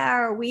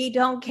care. We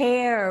don't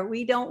care.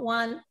 We don't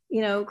want,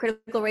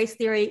 critical race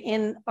theory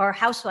in our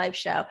Housewives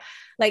show.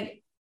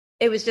 Like,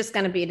 it was just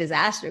going to be a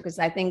disaster, because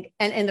I think,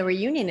 and the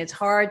reunion, it's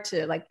hard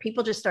to, like,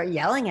 people just start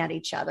yelling at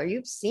each other.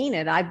 You've seen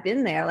it. I've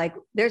been there. Like,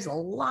 there's a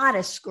lot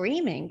of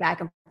screaming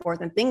back and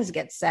forth, and things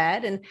get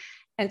said.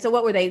 And so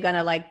what were they going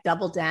to, like,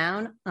 double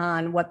down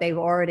on what they've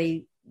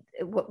already,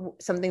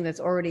 something that's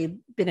already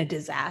been a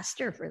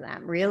disaster for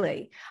them,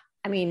 really?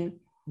 I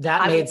mean,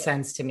 that made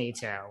sense to me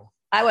too.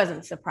 I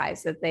wasn't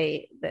surprised that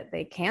they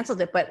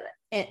canceled it, but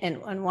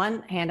on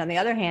one hand, on the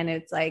other hand,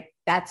 it's like,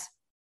 that's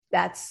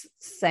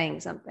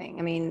saying something.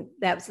 I mean,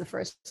 that was the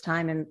first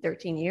time in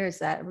 13 years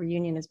that a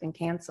reunion has been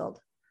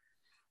canceled.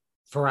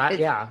 Ever.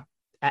 Yeah.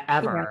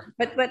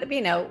 But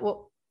they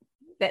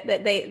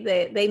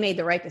made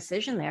the right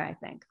decision there, I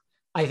think.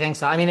 I think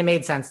so. I mean, it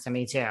made sense to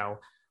me too.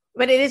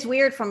 But it is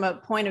weird from a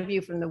point of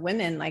view from the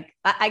women. Like,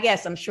 I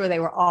guess I'm sure they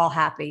were all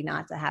happy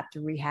not to have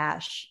to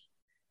rehash.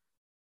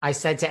 I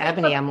said to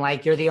Ebony, I'm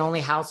like, you're the only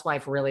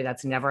housewife really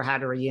that's never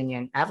had a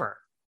reunion ever.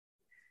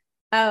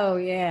 Oh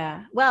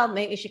yeah. Well,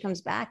 maybe she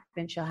comes back,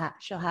 then she'll have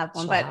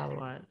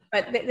one.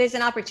 But there's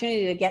an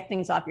opportunity to get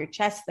things off your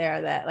chest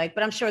there that, like,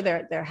 but I'm sure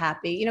they're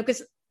happy,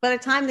 because by the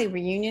time the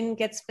reunion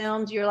gets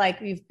filmed, you're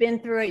like, you've been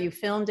through it, you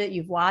filmed it,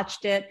 you've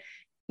watched it,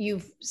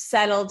 you've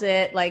settled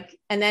it, like,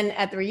 and then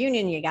at the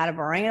reunion, you got to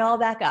bring it all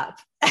back up.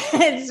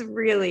 It's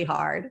really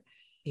hard.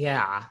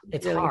 Yeah,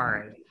 it's really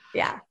hard.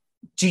 Yeah.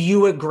 Do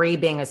you agree,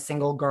 being a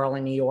single girl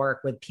in New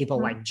York, with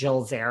people like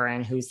Jill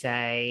Zarin, who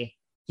say,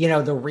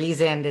 the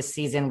reason this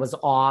season was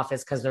off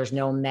is because there's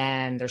no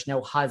men, there's no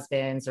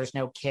husbands, there's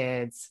no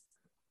kids?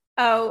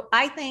 Oh,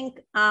 I think,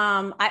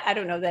 I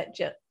don't know that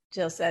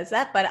Jill says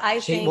that, but I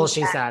think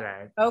she said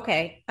it.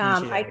 Okay.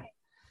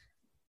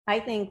 I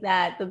think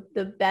that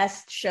the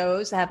best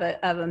shows have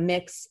a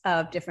mix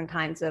of different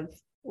kinds of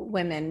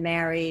women,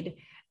 married,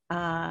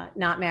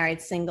 not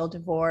married, single,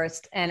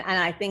 divorced. And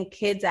I think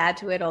kids add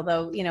to it,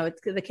 although,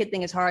 the kid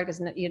thing is hard because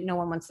no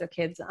one wants their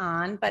kids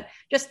on, but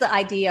just the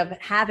idea of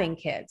having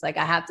kids, like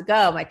I have to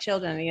go, my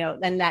children,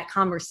 then that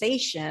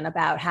conversation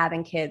about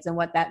having kids and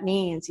what that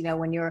means,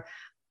 when you're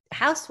a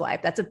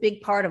housewife, that's a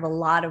big part of a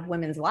lot of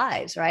women's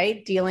lives,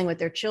 right? Dealing with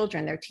their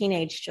children, their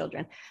teenage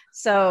children.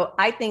 So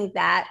I think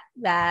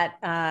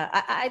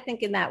I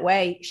think in that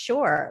way,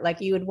 sure, like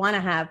you would want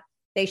to have,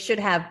 they should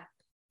have,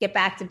 get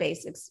back to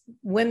basics.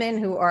 Women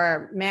who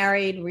are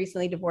married,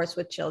 recently divorced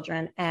with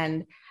children,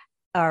 and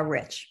are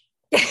rich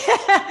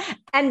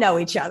and know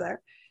each other.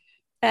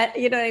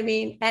 You know what I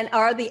mean? And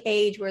are the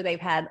age where they've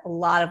had a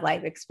lot of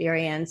life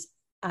experience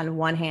on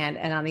one hand,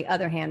 and on the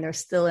other hand, they're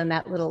still in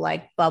that little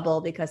like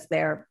bubble because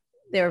they're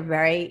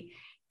very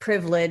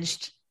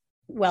privileged,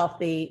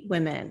 wealthy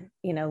women,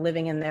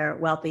 living in their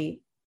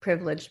wealthy,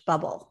 privileged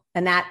bubble.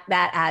 And that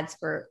adds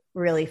for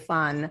really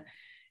fun,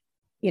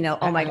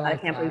 oh my God, I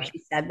can't believe she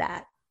said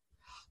that.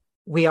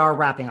 We are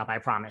wrapping up, I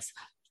promise.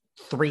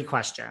 3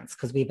 questions,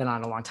 because we've been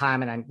on a long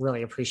time and I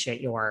really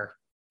appreciate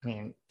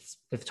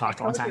we've talked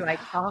a long time. I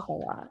talk a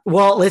lot.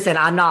 Well, listen,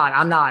 I'm not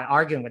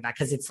arguing with that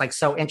because it's like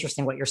so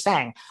interesting what you're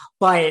saying.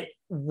 But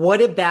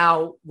what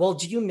about,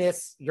 did you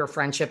miss your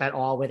friendship at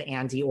all with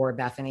Andy or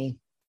Bethenny?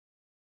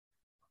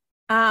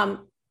 I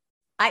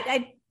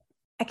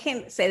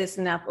can't say this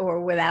enough or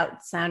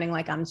without sounding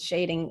like I'm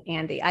shading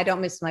Andy. I don't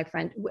miss my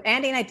friend.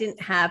 Andy and I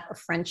didn't have a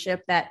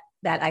friendship that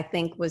I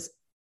think was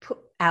put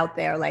out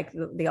there, like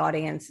the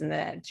audience and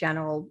the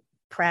general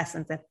press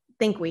and that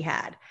think we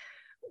had.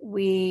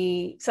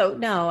 So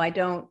no, I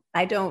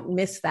don't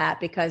miss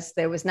that because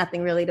there was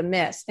nothing really to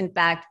miss. In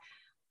fact,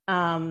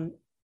 I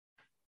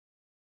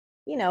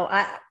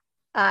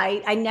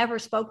never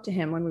spoke to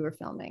him when we were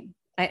filming.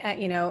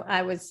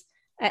 I was,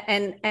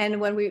 and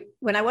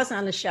when I wasn't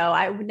on the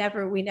show,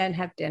 we didn't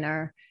have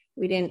dinner.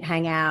 We didn't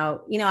hang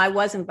out. I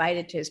was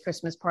invited to his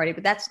Christmas party,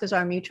 but that's because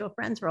our mutual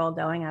friends were all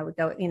going. I would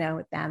go,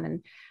 with them.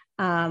 And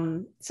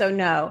so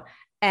no.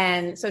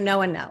 And so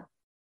no and no.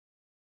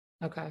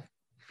 Okay.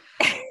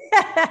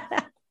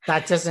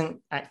 That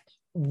doesn't,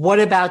 what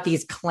about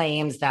these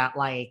claims that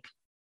like,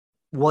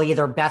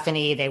 either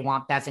they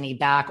want Bethenny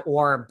back,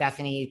 or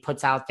Bethenny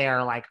puts out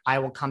there, like, I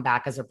will come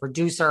back as a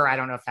producer. I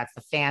don't know if that's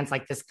the fans,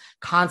 like this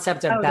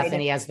concept of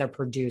Bethenny as the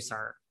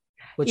producer,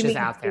 which is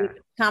out there.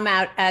 Come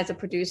out as a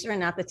producer and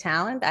not the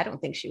talent. I don't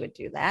think she would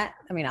do that.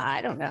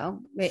 I don't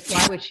know.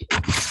 Why would she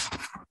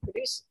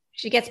produce?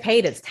 She gets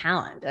paid as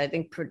talent. I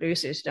think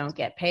producers don't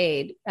get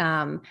paid.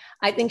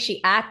 I think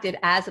she acted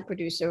as a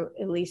producer,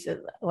 at least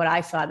what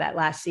I saw that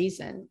last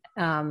season,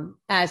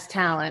 as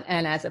talent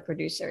and as a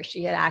producer.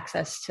 She had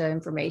access to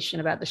information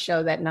about the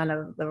show that none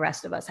of the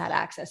rest of us had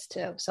access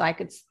to. So I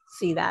could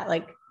see that,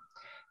 like,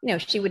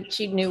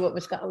 she knew what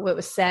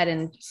was said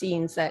in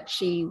scenes that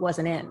she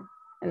wasn't in.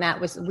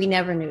 And we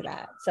never knew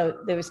that. So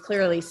there was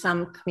clearly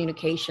some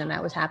communication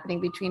that was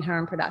happening between her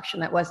and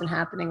production that wasn't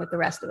happening with the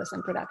rest of us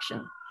in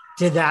production.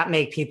 Did that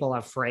make people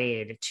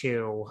afraid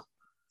to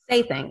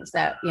say things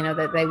that,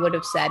 that they would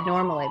have said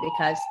normally,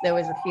 because there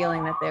was a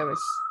feeling that there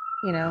was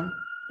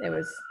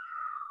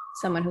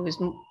someone who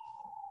was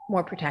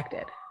more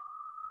protected,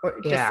 or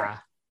just like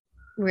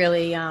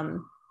really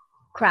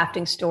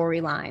crafting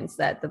storylines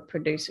that the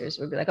producers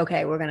would be like,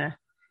 okay, we're going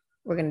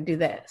to do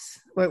this.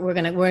 We're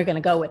going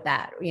to go with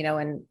that,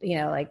 and,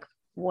 like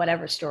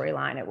whatever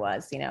storyline it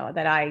was,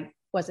 that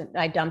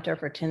I dumped her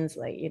for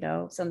Tinsley,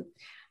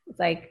 it's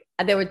like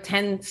there were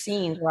 10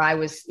 scenes where I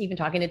was even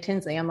talking to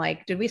Tinsley. I'm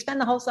like, did we spend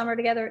the whole summer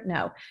together?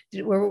 No.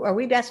 Are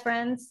we best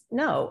friends?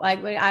 No.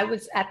 I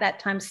was at that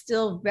time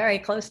still very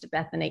close to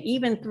Bethenny,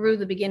 even through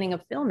the beginning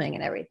of filming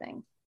and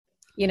everything,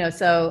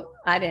 so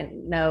I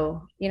didn't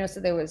know, so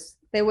there was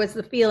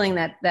the feeling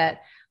that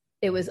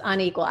it was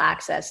unequal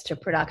access to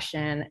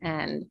production,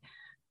 and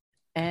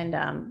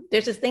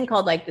there's this thing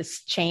called like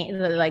this chain,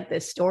 like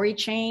this story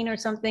chain or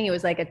something. It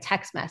was like a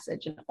text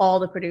message, and all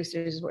the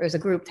producers, it was a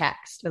group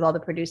text with all the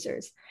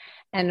producers,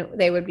 and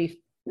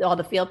all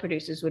the field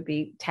producers would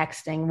be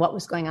texting what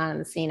was going on in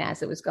the scene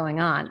as it was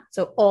going on.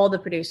 So all the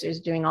producers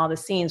doing all the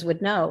scenes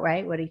would know,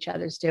 right, what each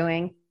other's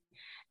doing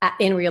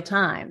in real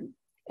time,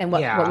 and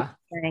what was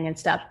saying and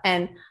stuff.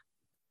 And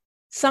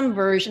some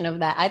version of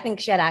that, I think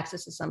she had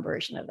access to some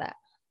version of that.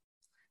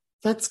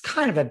 That's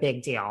kind of a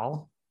big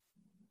deal.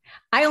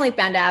 I only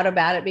found out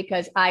about it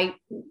because I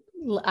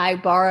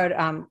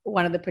borrowed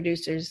one of the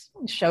producers'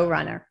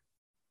 showrunner,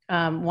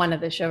 one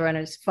of the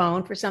showrunners'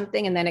 phone for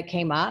something, and then it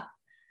came up,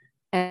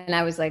 and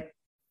I was like,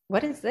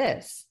 "What is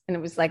this?" And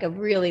it was like a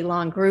really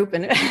long group,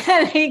 and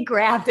he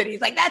grabbed it.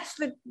 He's like, "That's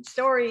the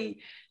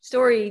story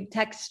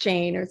text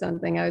chain or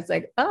something." I was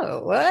like,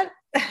 "Oh, what?"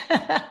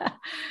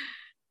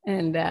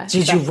 And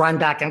did you run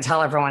back and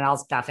tell everyone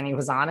else Bethenny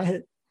was on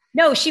it?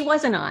 No, she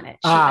wasn't on it.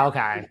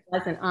 Okay. She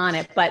wasn't on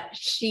it, but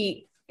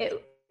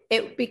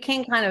it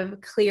became kind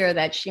of clear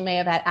that she may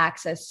have had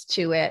access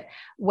to it,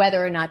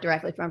 whether or not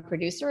directly from a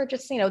producer or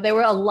just, there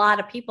were a lot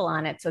of people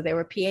on it. So there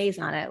were PAs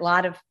on it. A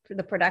lot of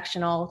the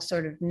production all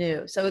sort of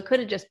knew. So it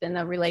could have just been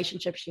a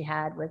relationship she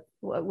had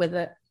with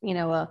a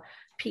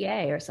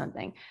PA or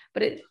something.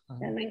 But I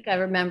think I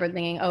remember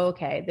thinking, oh,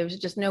 okay, there was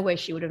just no way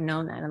she would have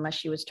known that unless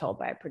she was told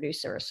by a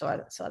producer or saw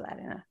that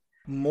in a.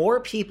 More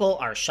people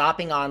are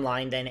shopping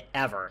online than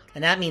ever,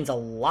 and that means a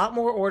lot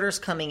more orders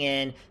coming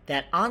in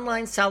that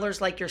online sellers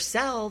like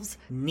yourselves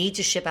need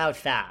to ship out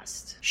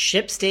fast.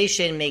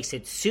 ShipStation makes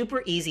it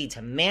super easy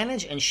to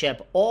manage and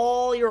ship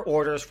all your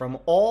orders from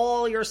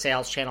all your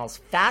sales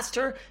channels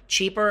faster,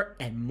 cheaper,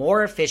 and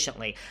more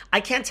efficiently. I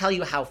can't tell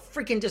you how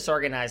freaking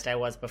disorganized I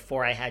was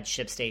before I had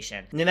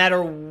ShipStation. No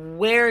matter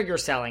where you're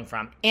selling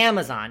from,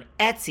 Amazon,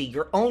 Etsy,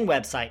 your own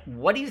website,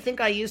 what do you think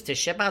I use to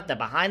ship out the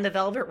Behind the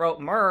Velvet Rope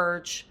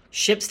merch?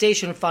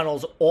 ShipStation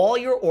funnels all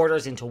your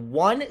orders into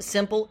one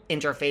simple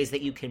interface that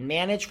you can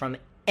manage from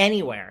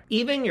anywhere,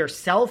 even your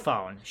cell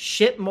phone.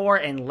 Ship more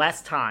in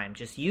less time.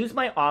 Just use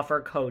my offer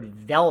code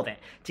VELVET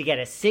to get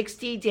a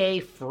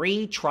 60-day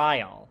free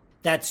trial.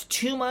 That's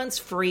 2 months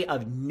free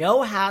of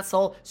no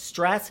hassle,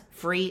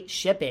 stress-free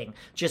shipping.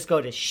 Just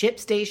go to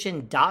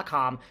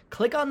ShipStation.com,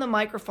 click on the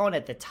microphone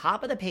at the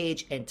top of the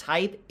page, and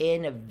type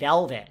in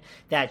VELVET.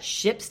 That's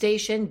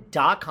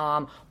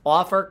ShipStation.com,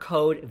 offer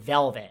code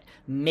VELVET.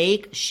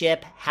 Make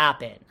ship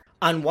happen.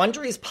 On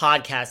Wondery's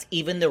podcast,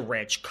 Even the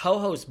Rich,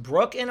 co-hosts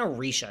Brooke and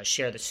Arisha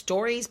share the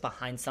stories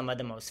behind some of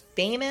the most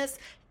famous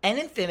and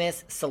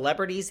infamous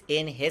celebrities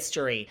in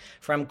history,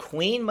 from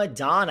Queen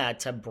Madonna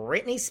to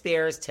Britney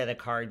Spears to the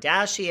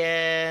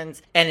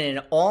Kardashians. And in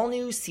an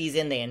all-new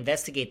season, they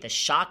investigate the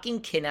shocking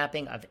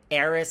kidnapping of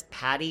heiress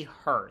Patty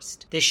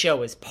Hearst. This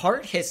show is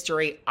part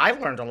history.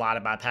 I've learned a lot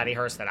about Patty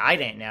Hearst that I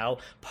didn't know.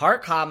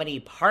 Part comedy,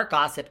 part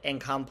gossip,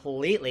 and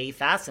completely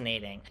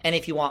fascinating. And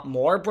if you want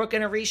more Brooke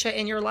and Arisha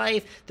in your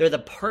life, they're the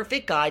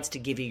perfect guides to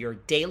give you your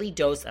daily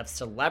dose of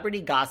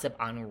celebrity gossip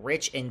on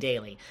Rich and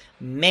Daily.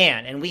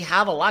 Man, and we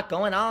have a lot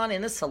going on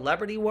in the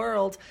celebrity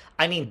world.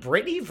 I mean,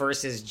 Britney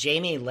versus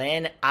Jamie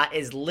Lynn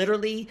is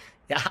literally,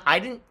 I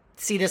didn't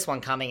see this one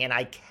coming, and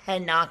I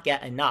cannot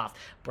get enough.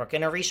 Brooke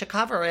and Arisha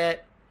cover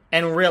it.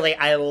 And really,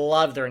 I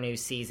love their new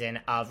season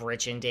of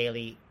Rich and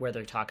Daily, where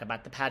they talk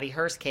about the Patty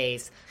Hearst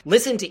case.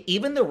 Listen to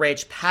Even the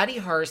Rich, Patty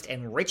Hearst,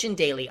 and Rich and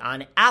Daily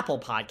on Apple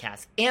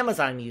Podcasts,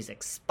 Amazon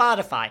Music,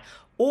 Spotify,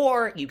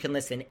 or you can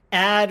listen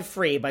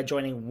ad-free by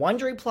joining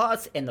Wondery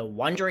Plus in the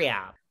Wondery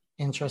app.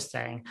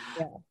 Interesting.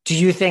 Yeah. Do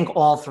you think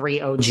all three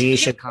OGs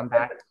should come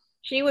back?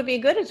 She would be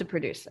good as a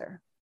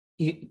producer.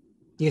 You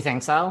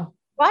think so?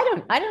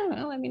 Well, I don't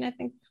know. I mean, I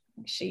think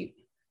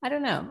I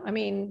don't know. I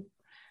mean,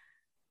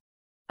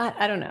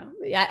 I don't know.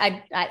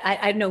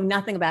 I know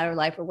nothing about her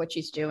life or what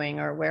she's doing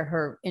or where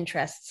her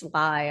interests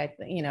lie.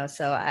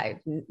 So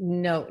I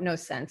no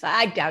sense.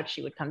 I doubt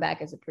she would come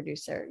back as a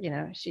producer.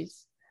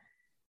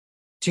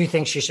 Do you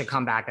think she should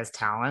come back as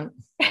talent?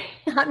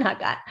 I'm not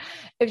that.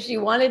 If she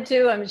wanted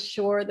to, I'm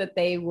sure that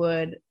they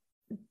would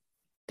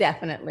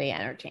definitely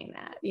entertain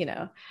that,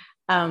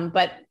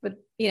 but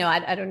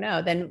I don't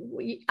know. Then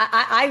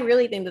I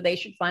really think that they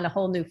should find a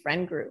whole new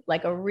friend group,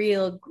 like a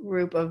real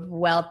group of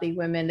wealthy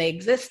women. They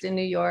exist in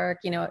New York,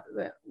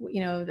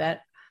 that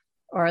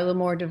are a little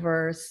more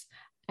diverse,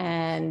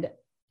 and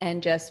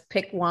just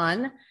pick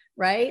one,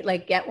 right?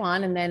 Like get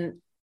one, and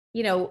then,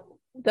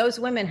 those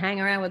women hang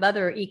around with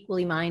other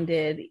equally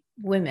minded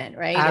women,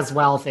 right? As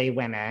wealthy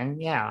women.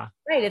 Yeah.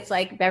 Right. It's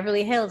like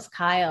Beverly Hills,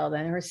 Kyle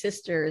and her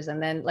sisters.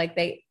 And then like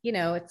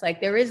it's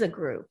like there is a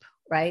group,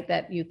 right?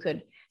 That you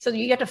could, so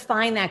you have to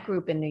find that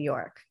group in New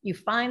York. You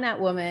find that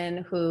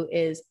woman who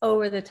is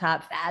over the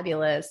top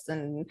fabulous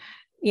and,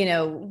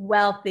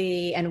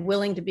 wealthy and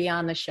willing to be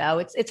on the show.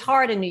 It's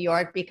hard in New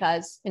York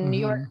because in New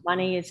York,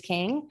 money is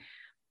king,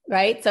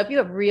 right? So if you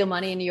have real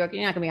money in New York,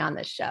 you're not going to be on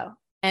this show.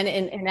 And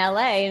in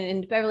LA and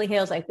in Beverly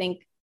Hills, I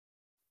think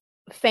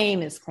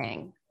fame is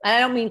king. I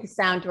don't mean to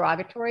sound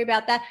derogatory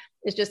about that.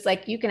 It's just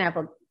like you can have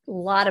a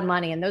lot of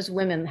money, and those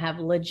women have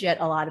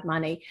legit a lot of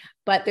money.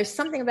 But there's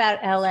something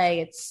about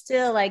LA. It's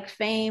still like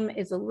fame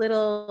is a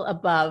little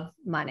above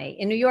money.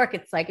 In New York,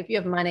 it's like if you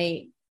have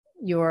money,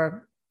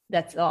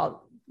 that's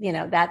all.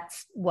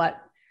 That's what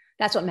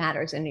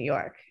matters in New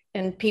York.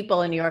 And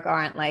people in New York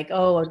aren't like,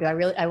 oh,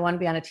 I want to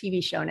be on a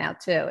TV show now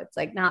too. It's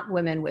like not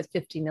women with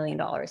 $50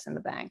 million in the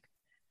bank.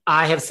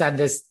 I have said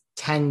this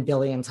 10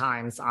 billion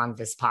times on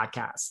this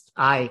podcast.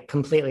 I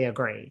completely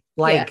agree.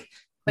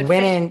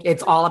 Women,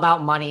 it's all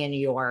about money in New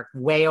York,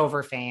 way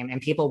over fame.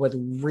 And people with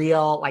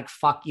real,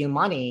 fuck you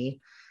money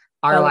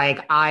are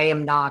I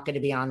am not going to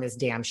be on this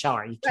damn show.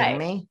 Are you kidding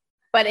me?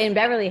 But in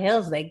Beverly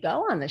Hills, they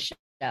go on the show.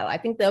 I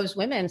think those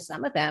women,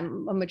 some of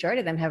them, a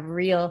majority of them have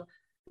real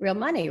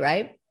money,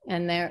 right?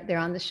 And they're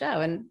on the show.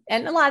 And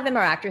a lot of them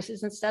are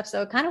actresses and stuff.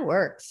 So it kind of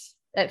works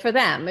for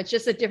them. It's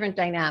just a different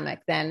dynamic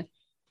than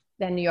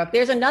New York.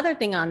 There's another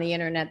thing on the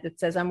internet that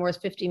says I'm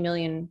worth 50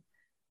 million.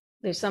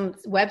 There's some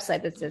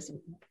website that says.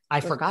 I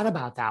forgot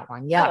about that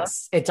one.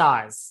 Yes, it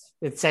does.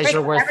 It says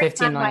you're worth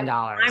 $15 million.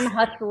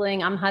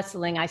 I'm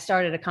hustling. I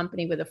started a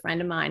company with a friend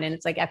of mine. And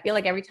it's like, I feel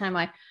like every time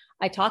I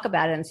talk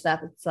about it and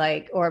stuff, it's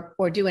like,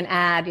 or do an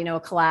ad, a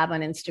collab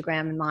on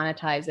Instagram and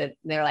monetize it.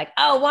 They're like,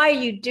 oh, why are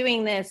you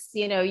doing this?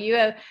 You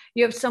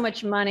have so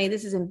much money.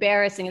 This is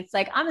embarrassing. It's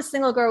like, I'm a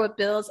single girl with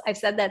bills. I've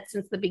said that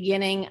since the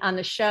beginning, on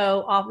the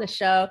show, off the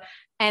show.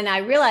 And I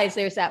realized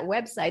there's that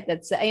website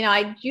that's,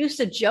 I used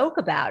to joke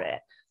about it.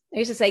 I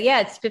used to say, yeah,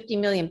 it's 50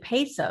 million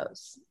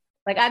pesos.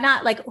 Like, I'm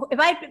not like, if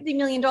I had $50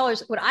 million,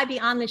 would I be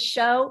on the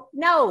show?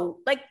 No,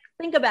 like,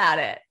 think about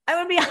it. I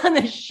would be on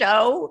the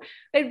show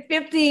at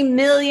 $50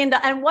 million.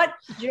 And what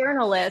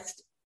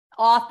journalist,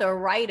 author,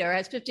 writer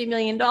has $50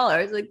 million?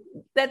 Like,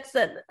 that's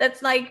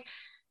like,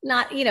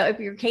 not, if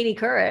you're Katie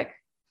Couric.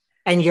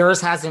 And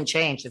yours hasn't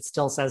changed. It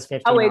still says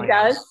 50 million. Oh, it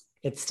does?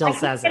 It still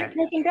says it.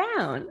 Taken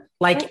down.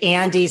 Like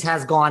Andy's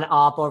has gone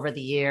up over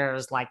the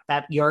years. Like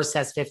that, yours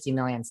says 50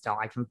 million still.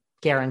 I can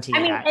guarantee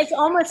you that. It's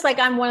almost like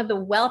I'm one of the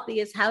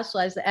wealthiest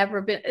housewives that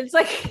ever been. It's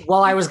like,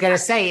 well, I was going to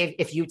say,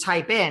 if you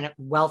type in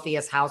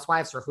wealthiest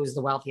housewives or who's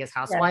the wealthiest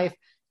housewife,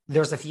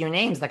 there's a few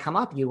names that come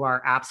up. You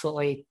are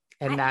absolutely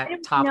in that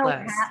top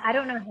list. I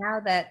don't know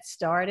how that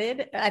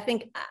started. I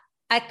think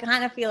I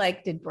kind of feel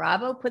like, did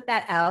Bravo put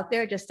that out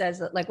there just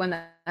as like when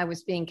I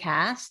was being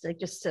cast, like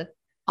just to.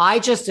 I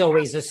just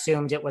always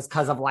assumed it was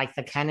because of like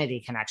the Kennedy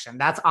connection.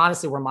 That's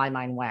honestly where my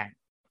mind went.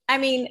 I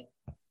mean,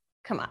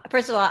 come on.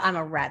 First of all, I'm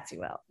a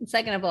RADZIWILL. And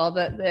second of all,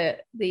 the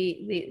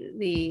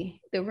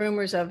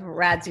rumors of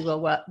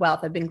RADZIWILL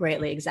wealth have been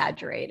greatly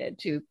exaggerated,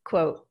 to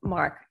quote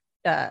Mark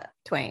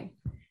Twain.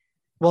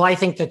 Well, I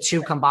think the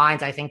two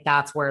combined, I think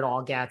that's where it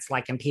all gets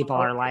like, and people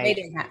are like, they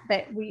didn't have,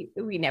 but we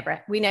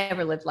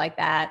never lived like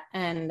that.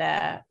 And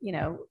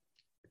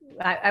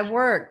I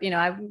work, I'm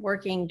a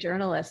working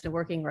journalist, a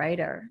working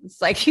writer.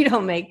 It's like, you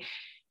don't make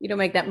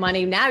that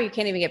money. Now you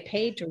can't even get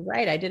paid to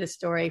write. I did a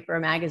story for a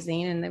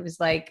magazine and it was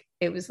like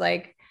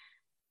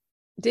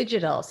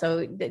digital.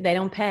 So they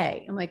don't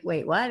pay. I'm like,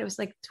 wait, what? It was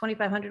like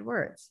 2,500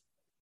 words.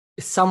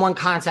 Someone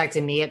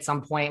contacted me at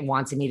some point,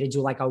 wanted me to do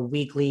like a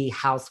weekly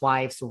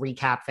Housewives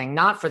recap thing,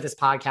 not for this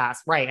podcast.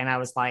 Right. And I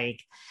was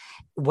like,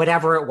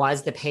 whatever it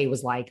was, the pay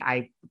was like,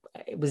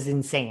 it was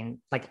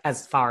insane. Like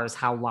as far as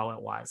how low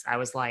it was, I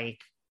was like,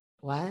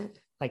 what?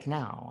 Like,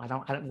 no, I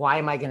don't why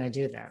am I going to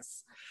do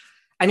this?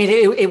 I mean,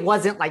 it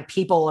wasn't like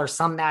People or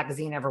some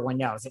magazine everyone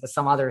knows. It was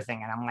some other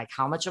thing. And I'm like,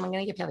 how much am I going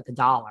to get paid? Like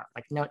 $1.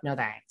 Like, no,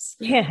 thanks.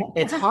 Yeah.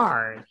 It's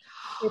hard.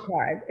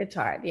 It's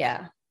hard.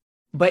 Yeah.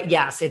 But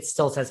yes, it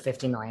still says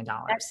 $50 million.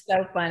 That's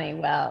so funny.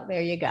 Well,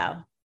 there you go.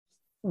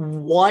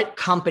 What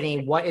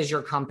is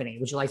your company?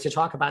 Would you like to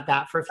talk about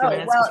that for a few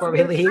minutes before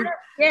we leave?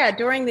 Yeah.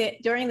 During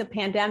the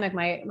pandemic,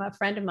 my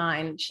friend of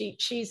mine,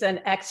 she's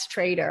an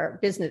ex-trader,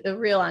 a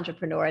real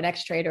entrepreneur, an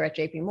ex-trader at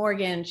JP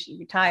Morgan. She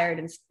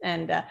retired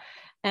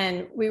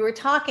and we were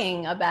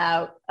talking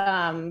about,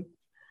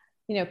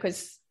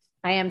 because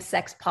I am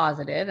sex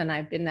positive and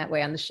I've been that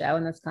way on the show.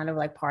 And that's kind of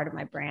like part of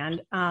my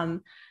brand.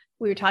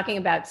 We were talking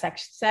about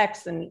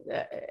sex and,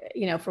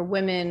 for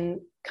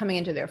women coming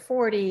into their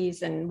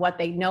 40s and what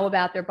they know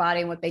about their body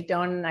and what they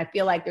don't. And I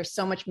feel like there's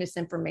so much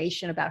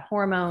misinformation about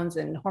hormones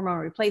and hormone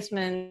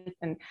replacement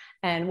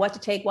and what to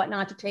take, what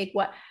not to take,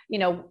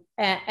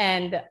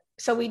 and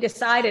so we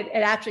decided, it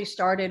actually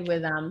started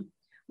with,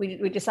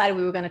 we decided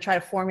we were going to try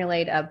to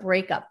formulate a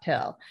breakup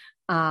pill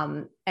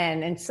and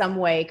in some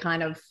way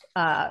kind of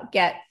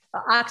get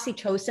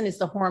oxytocin is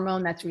the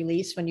hormone that's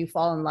released when you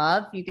fall in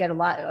love. You get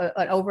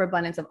an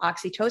overabundance of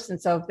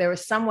oxytocin. So if there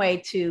was some way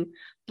to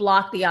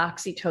block the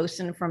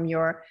oxytocin from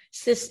your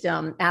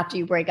system after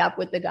you break up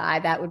with the guy,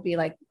 that would be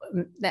like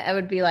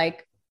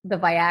the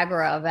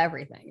Viagra of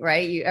everything,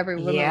 right?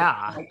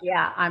 Like,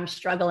 I'm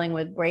struggling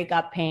with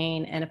breakup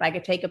pain. And if I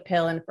could take a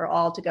pill and for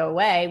all to go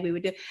away, we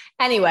would do.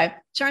 Anyway,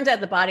 turns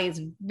out the body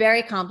is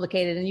very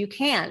complicated and you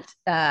can't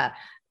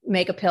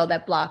make a pill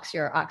that blocks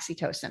your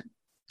oxytocin.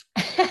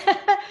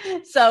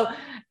 So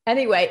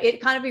anyway, it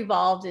kind of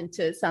evolved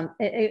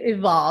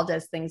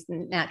as things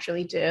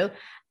naturally do.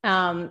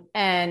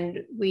 And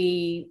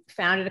we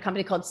founded a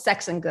company called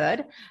Sex and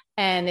Good.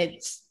 And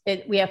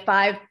we have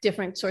 5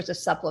 different sorts of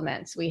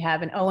supplements. We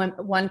have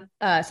one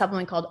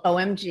supplement called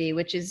OMG,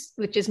 which is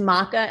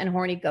maca and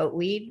horny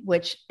goatweed,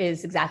 which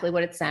is exactly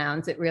what it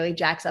sounds. It really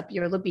jacks up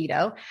your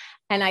libido.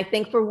 And I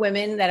think for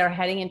women that are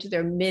heading into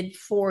their mid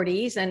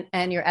 40s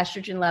and your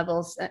estrogen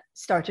levels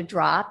start to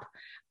drop,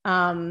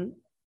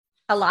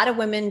 a lot of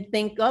women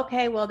think,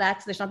 okay, well,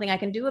 there's nothing I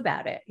can do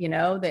about it.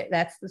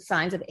 That's the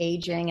signs of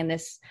aging and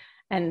this,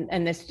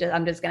 and this,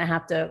 I'm just going to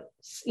have to,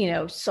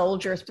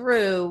 soldier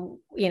through,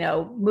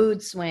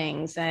 mood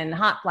swings and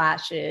hot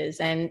flashes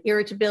and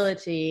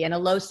irritability and a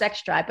low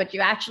sex drive, but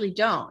you actually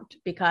don't,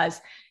 because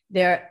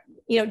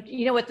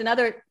what's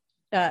another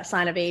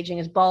sign of aging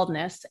is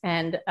baldness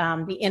and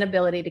the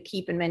inability to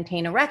keep and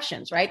maintain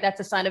erections, right? That's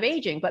a sign of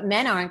aging, but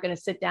men aren't going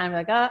to sit down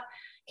and be like,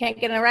 can't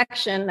get an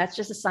erection. That's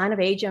just a sign of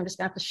aging. I'm just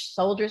going to have to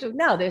soldiers.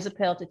 No, there's a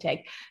pill to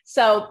take.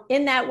 So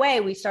in that way,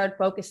 we started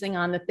focusing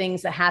on the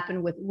things that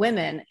happen with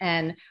women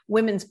and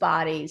women's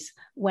bodies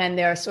when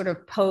they're sort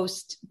of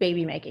post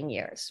baby making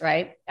years,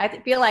 right? I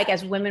feel like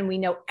as women, we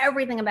know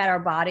everything about our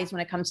bodies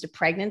when it comes to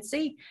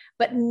pregnancy,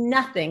 but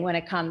nothing when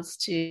it comes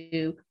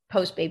to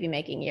post baby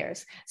making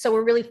years. So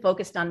we're really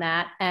focused on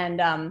that.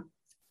 And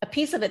a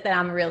piece of it that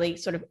I'm really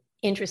sort of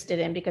interested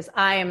in, because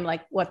I am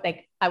like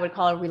I would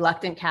call a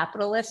reluctant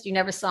capitalist. You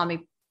never saw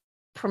me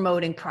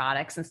promoting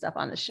products and stuff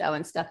on the show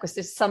and stuff, because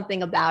there's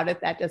something about it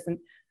that doesn't,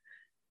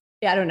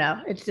 I don't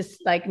know. It's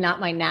just like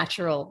not my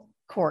natural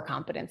core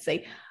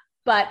competency.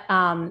 But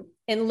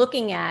in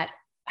looking at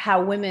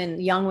how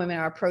young women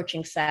are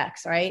approaching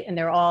sex, right? And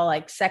they're all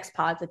like sex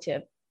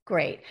positive.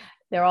 Great.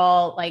 They're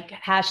all like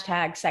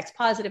hashtag sex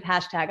positive,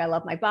 hashtag I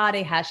love my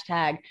body,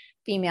 hashtag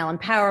female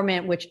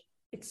empowerment, which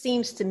it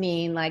seems to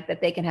mean like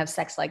that they can have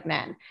sex like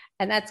men.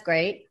 And that's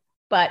great.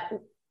 But,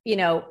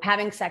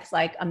 having sex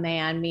like a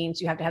man means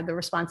you have to have the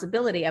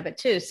responsibility of it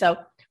too. So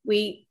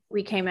we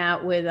came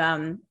out with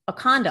a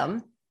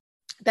condom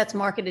that's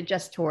marketed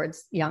just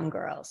towards young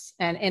girls,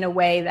 and in a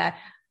way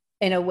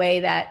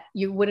that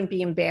you wouldn't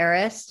be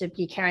embarrassed to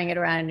be carrying it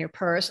around in your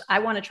purse. I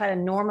want to try to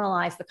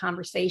normalize the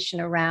conversation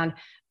around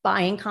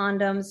buying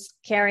condoms,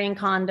 carrying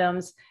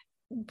condoms,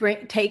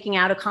 taking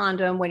out a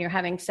condom when you're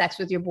having sex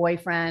with your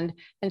boyfriend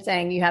and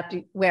saying you have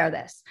to wear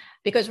this.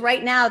 Because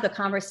right now the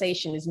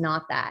conversation is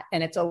not that.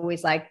 And it's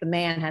always like the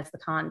man has the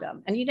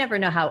condom, and you never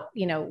know how,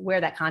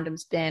 where that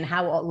condom's been,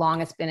 how long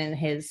it's been in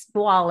his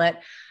wallet.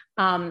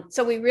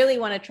 So we really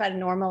want to try to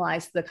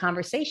normalize the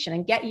conversation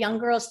and get young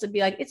girls to be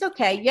like, it's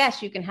okay.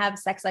 Yes, you can have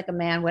sex like a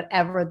man,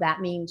 whatever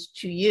that means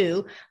to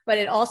you, but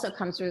it also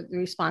comes with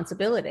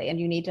responsibility, and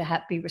you need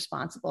to be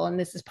responsible. And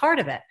this is part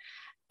of it.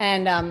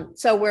 And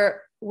so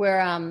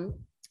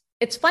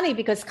it's funny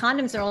because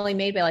condoms are only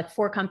made by like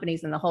 4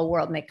 companies in the whole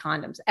world make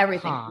condoms,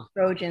 everything from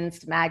Trojans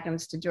to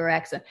Magnums to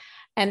Durex,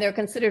 and they're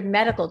considered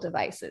medical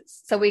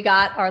devices. So we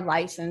got our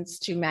license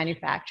to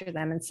manufacture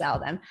them and sell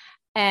them.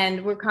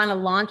 And we're kind of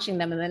launching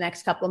them in the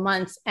next couple of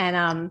months.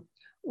 And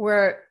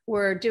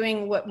we're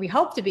doing what we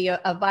hope to be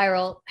a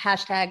viral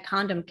hashtag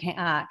condom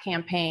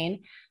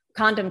campaign,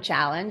 condom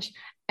challenge.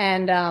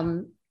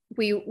 And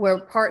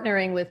we're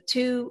partnering with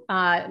 2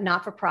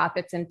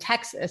 not-for-profits in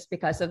Texas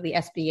because of the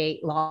SB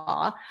 8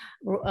 law.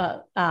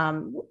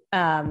 And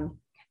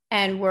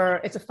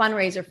it's a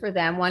fundraiser for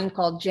them, one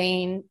called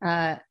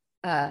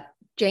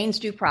Jane's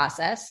Due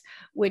Process,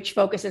 which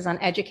focuses on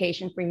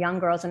education for young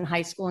girls in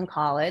high school and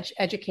college,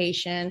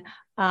 education,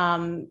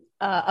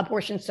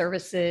 abortion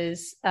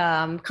services,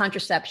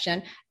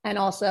 contraception, and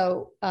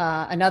also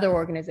another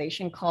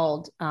organization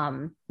called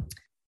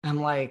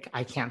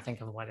I can't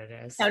think of what it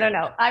is.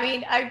 No. I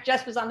mean, I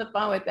just was on the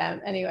phone with them.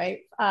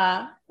 Anyway,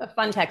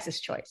 Fund Texas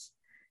Choice.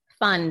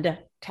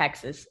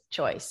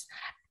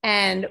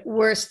 And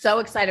we're so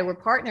excited. We're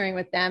partnering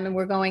with them, and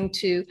we're going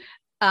to,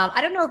 I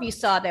don't know if you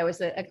saw, there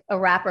was a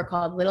rapper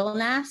called Lil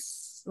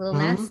Nas.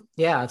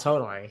 Yeah,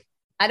 totally.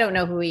 I don't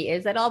know who he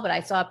is at all, but I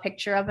saw a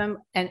picture of him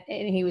and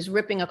he was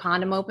ripping a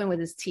condom open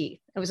with his teeth.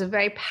 It was a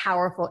very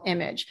powerful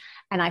image.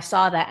 And I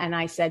saw that and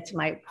I said to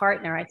my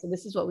partner, I said,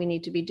 this is what we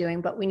need to be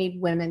doing, but we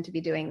need women to be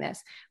doing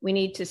this. We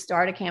need to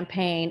start a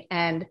campaign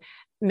and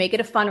make it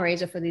a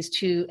fundraiser for these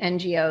 2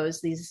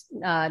 NGOs, these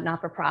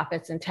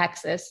not-for-profits in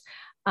Texas.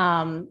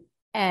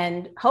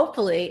 And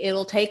hopefully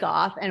it'll take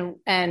off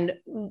and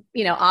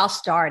I'll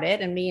start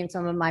it, and me and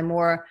some of my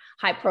more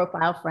high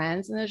profile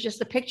friends. And there's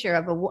just a picture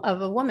of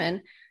a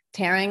woman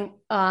tearing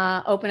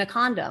open a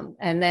condom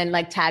and then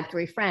like tag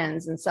 3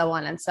 friends and so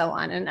on and so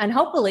on. And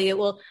hopefully it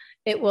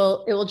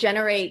will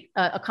generate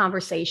a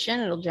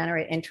conversation. It'll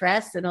generate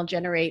interest, and it'll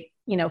generate,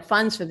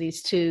 funds for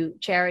these 2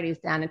 charities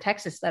down in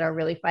Texas that are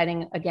really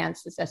fighting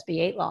against this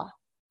SB 8 law.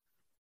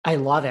 I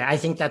love it. I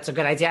think that's a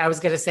good idea. I was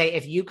going to say,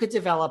 if you could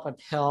develop a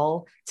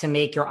pill to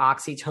make your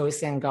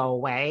oxytocin go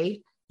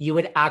away, you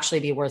would actually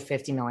be worth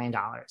 $50 million.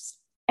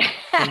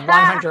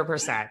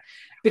 100%.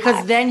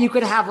 Because then you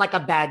could have like a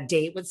bad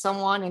date with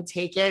someone and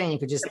take it, and you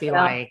could just be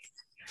like,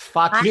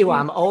 fuck you,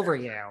 I'm over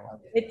you.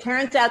 It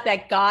turns out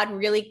that God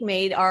really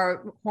made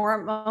our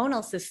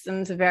hormonal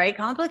systems very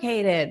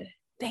complicated.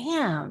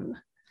 Damn.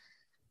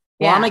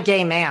 Well, yeah. I'm a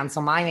gay man,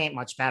 so mine ain't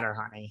much better,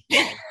 honey.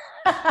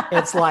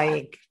 It's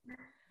like,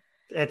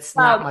 it's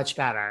not much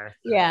better.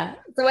 Yeah.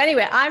 So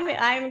anyway, I'm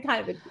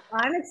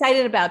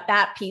excited about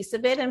that piece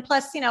of it. And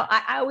plus,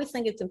 I always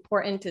think it's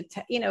important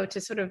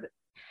to sort of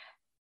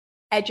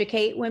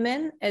educate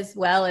women as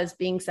well as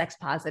being sex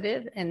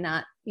positive, and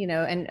not,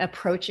 and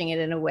approaching it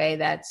in a way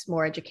that's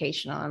more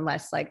educational and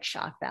less like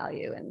shock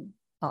value and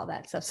all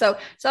that stuff. So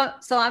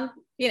I'm,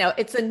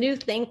 it's a new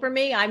thing for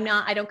me. I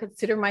don't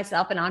consider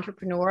myself an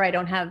entrepreneur. I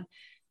don't have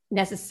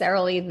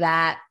necessarily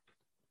that,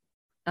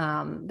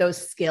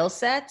 those skill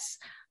sets,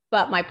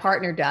 but my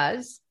partner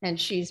does, and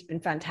she's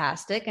been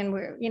fantastic. And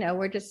we're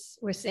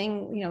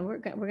seeing, we're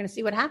going to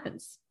see what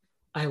happens.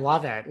 I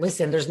love it.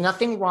 Listen, there's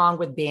nothing wrong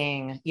with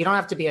you don't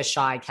have to be a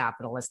shy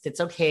capitalist.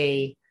 It's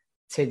okay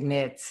to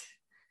admit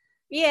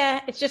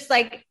Yeah, it's just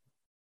like,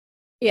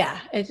 yeah,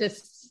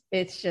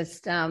 it's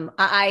just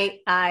I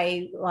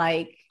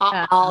like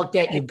I'll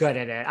get you good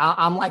at it.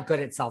 I'm like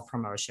good at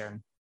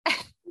self-promotion.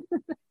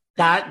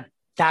 that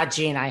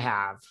gene I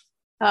have.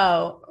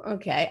 Oh,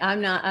 okay.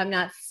 I'm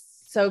not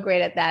so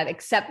great at that,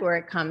 except where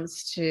it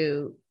comes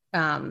to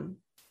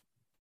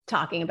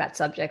talking about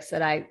subjects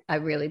that I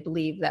really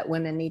believe that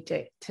women need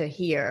to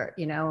hear,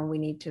 and we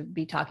need to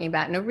be talking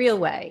about in a real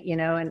way,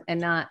 and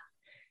not,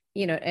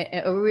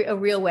 a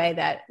real way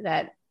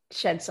that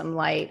sheds some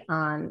light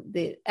on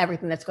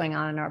everything that's going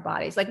on in our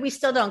bodies. Like, we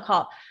still don't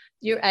call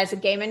you, as a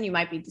gay man, you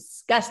might be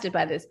disgusted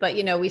by this, but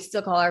we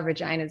still call our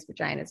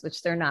vaginas,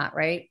 which they're not,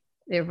 right?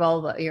 They're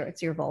vulva.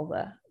 It's your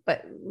vulva.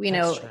 But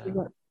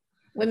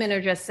women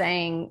are just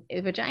saying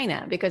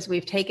vagina because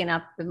we've taken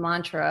up the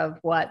mantra of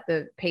what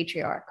the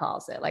patriarch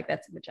calls it. Like,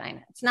 that's a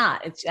vagina. It's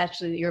not. It's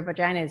actually, your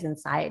vagina is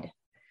inside.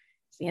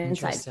 It's the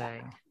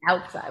inside,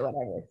 outside,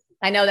 whatever.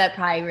 I know that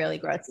probably really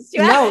grosses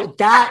you out. No,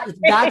 that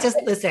just,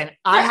 listen,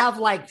 I have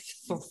like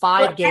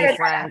 5 gay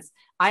friends.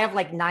 I have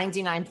like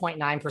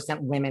 99.9%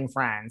 women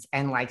friends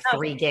and like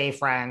 3 gay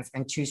friends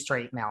and 2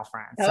 straight male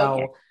friends. Okay.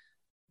 So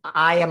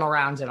I am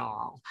around it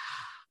all.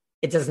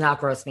 It does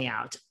not gross me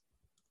out.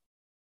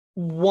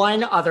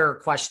 One other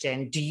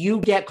question. Do you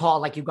get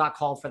called, like you got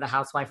called for the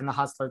Housewife and the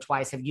Hustler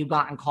twice? Have you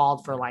gotten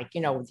called for, like,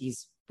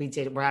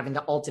 we're having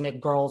the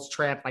ultimate girls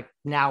trip. Like,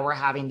 now we're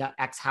having the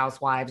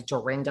ex-housewives.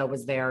 Dorinda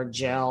was there,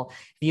 Jill. Have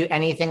you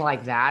anything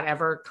like that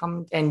ever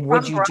come? And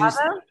would you do?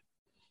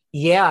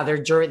 Yeah,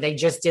 they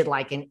just did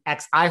like an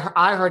I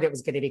heard it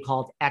was going to be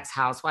called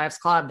Ex-Housewives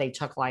Club. They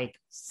took like,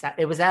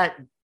 it was at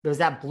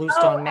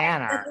Bluestone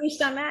Manor.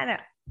 Bluestone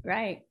Manor.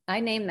 Right. I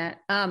named that.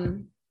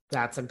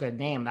 That's a good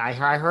name. I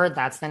heard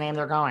that's the name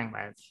they're going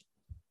with.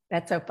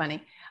 That's so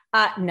funny.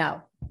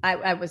 No,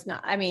 I was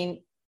not. I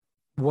mean,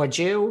 would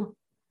you?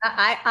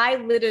 I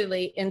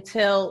literally,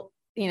 until,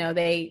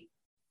 they,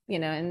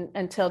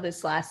 until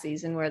this last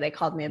season where they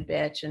called me a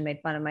bitch and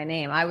made fun of my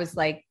name, I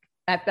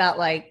felt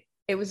like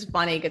it was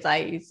funny because I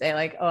used to say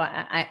like, oh,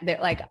 they're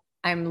like,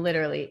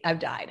 I've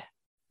died.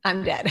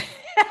 I'm dead.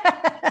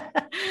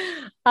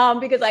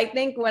 Because I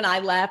think when I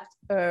left,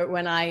 or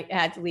when I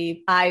had to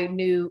leave, I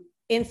knew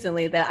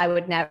instantly that I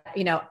would never,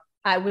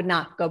 I would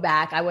not go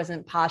back. I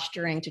wasn't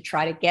posturing to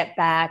try to get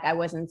back. I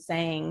wasn't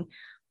saying,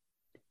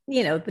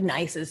 the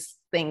nicest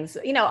things.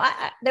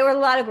 There were a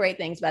lot of great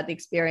things about the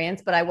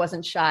experience, but I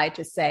wasn't shy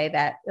to say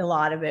that a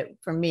lot of it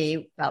for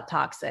me felt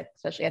toxic,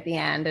 especially at the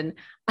end. And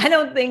I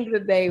don't think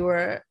that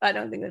they're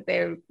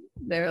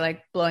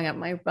like blowing up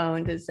my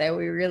phone to say,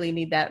 we really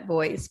need that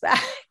voice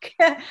back.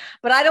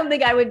 But I don't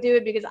think I would do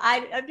it because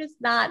I'm just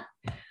not,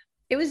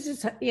 it was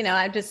just,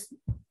 I'm just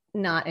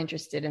not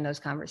interested in those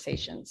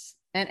conversations.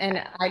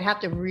 And I'd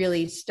have to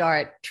really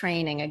start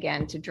training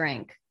again to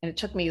drink. And it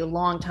took me a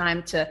long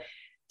time to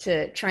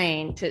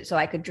train so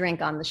I could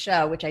drink on the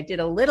show, which I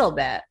did a little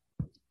bit,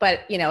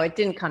 but it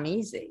didn't come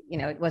easy.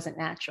 It wasn't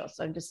natural.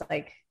 So I'm just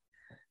like,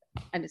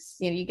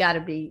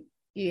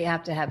 you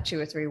have to have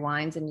 2 or 3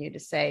 wines in you to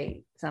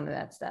say some of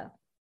that stuff.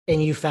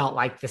 And you felt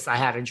like this, I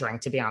had a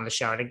drink to be on the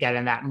show to get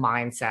in that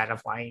mindset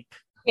of like,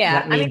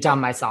 let me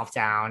dumb myself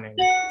down and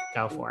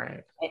go for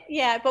it.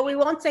 Yeah. But we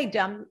won't say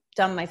dumb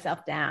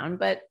myself down,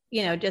 but,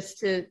 just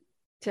to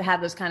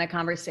have those kind of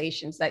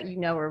conversations that,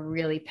 are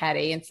really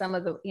petty. And some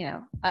of the,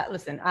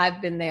 listen,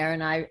 I've been there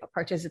and I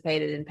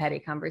participated in petty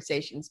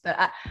conversations,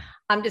 but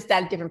I'm just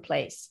at a different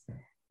place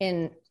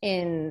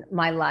in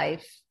my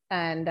life.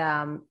 And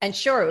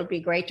sure, it would be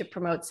great to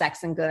promote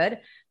sex and good.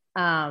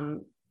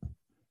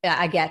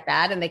 I get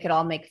that. And they could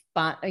all make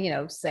fun,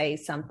 say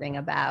something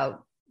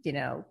about,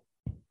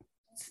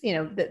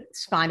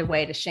 find a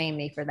way to shame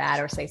me for that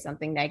or say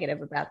something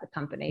negative about the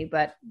company.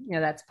 But,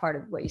 that's part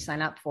of what you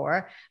sign up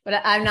for.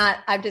 But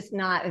I'm just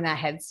not in that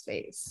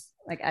headspace.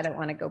 Like, I don't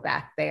want to go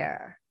back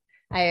there.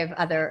 I have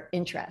other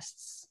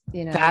interests,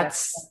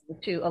 that's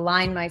to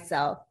align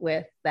myself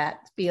with that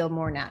feel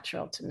more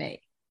natural to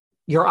me.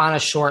 You're on a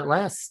short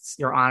list.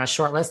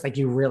 Like,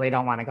 you really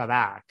don't want to go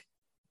back.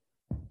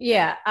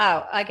 Yeah.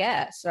 Oh, I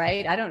guess.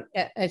 Right.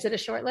 Is it a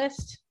short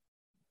list?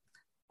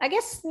 I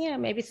guess,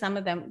 maybe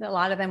a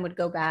lot of them would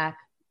go back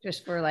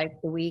just for like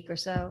a week or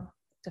so.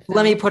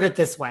 Let me put it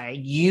this way.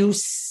 You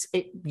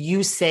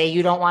say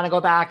you don't want to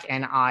go back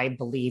and I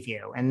believe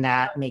you. And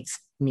that makes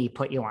me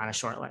put you on a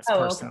short list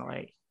personally.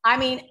 Okay. I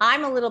mean,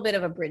 I'm a little bit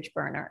of a bridge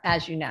burner,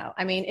 as you know.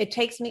 I mean, it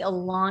takes me a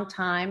long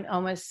time,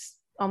 almost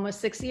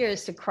 6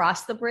 years to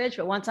cross the bridge.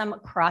 But once I'm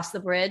across the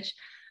bridge,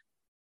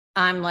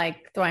 I'm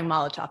like throwing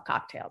Molotov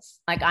cocktails.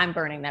 Like, I'm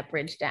burning that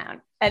bridge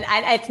down. And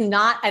it's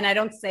not, and I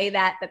don't say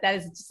that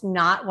is just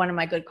not one of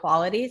my good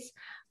qualities,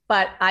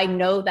 but I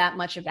know that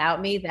much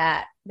about me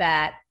that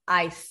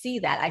I see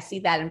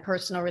that in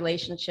personal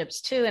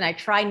relationships too. And I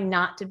try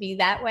not to be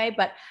that way,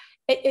 but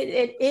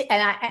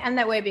I'm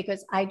that way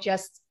because I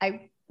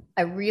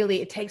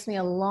really, it takes me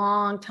a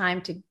long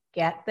time to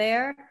get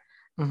there.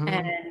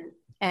 Mm-hmm.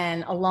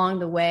 And along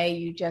the way,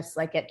 you just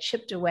like get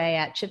chipped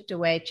away.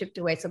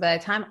 So by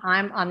the time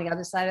I'm on the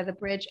other side of the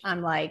bridge,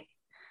 I'm like,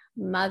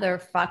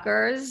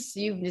 Motherfuckers,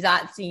 you've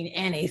not seen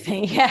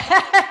anything yet.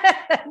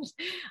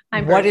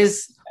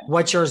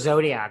 What's your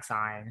zodiac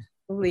sign?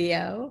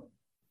 Leo.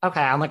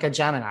 Okay, I'm like a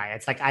Gemini.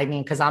 It's like, I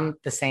mean, because I'm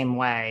the same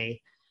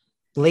way.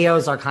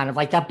 Leos are kind of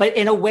like that. But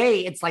in a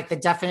way, it's like the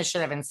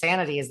definition of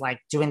insanity is like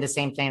doing the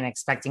same thing and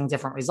expecting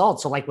different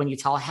results. So like when you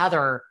tell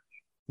Heather,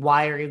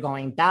 why are you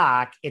going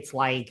back? It's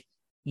like,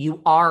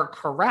 you are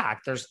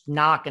correct. There's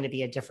not going to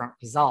be a different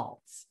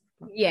result.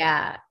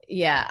 Yeah.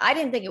 Yeah. I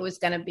didn't think it was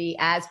going to be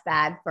as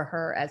bad for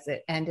her as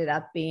it ended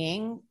up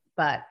being.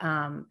 But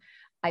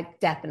I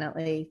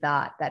definitely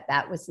thought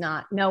that was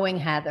not, knowing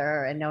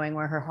Heather and knowing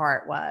where her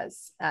heart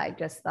was. I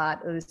just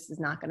thought, oh, this is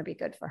not going to be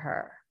good for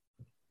her.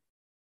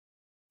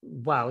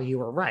 Well, you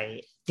were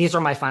right. These are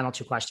my final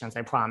two questions,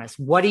 I promise.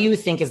 What do you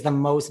think is the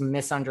most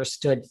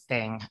misunderstood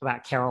thing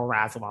about Carole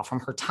Radziwill from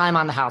her time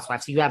on The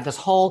Housewives? So you have this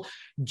whole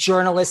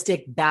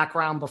journalistic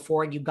background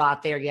before you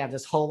got there. You have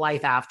this whole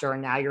life after,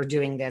 and now you're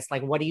doing this.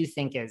 Like, what do you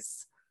think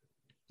is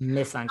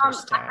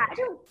misunderstood?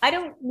 I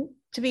don't,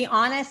 to be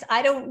honest,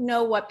 I don't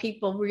know what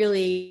people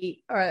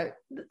really are.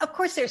 Of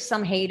course, there's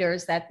some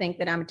haters that think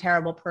that I'm a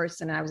terrible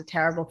person and I was a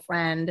terrible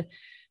friend.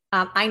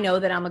 I know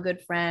that I'm a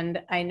good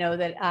friend. I know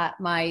that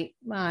I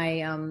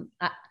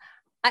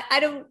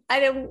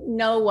don't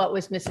know what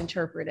was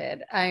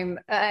misinterpreted.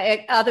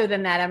 Other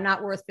than that, I'm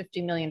not worth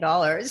 $50 million.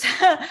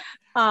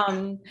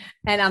 And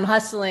I'm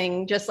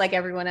hustling just like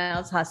everyone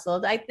else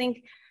hustled. I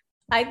think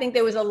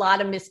there was a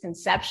lot of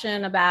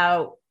misconception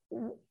about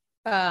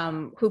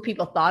who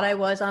people thought I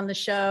was on the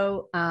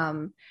show.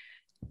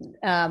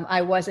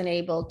 I wasn't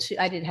able to,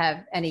 I didn't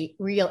have any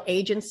real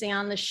agency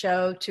on the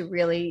show to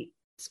really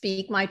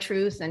speak my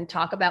truth and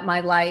talk about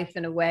my life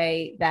in a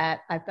way that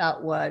I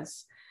felt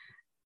was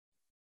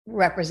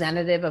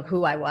representative of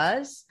who I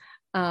was.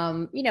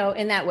 In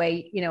that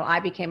way, I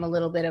became a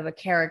little bit of a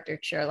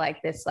caricature,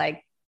 like this,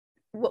 like,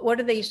 what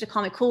do they used to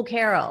call me? Cool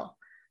Carole.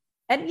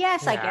 And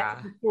yes, yeah. I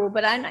guess I'm cool,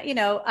 but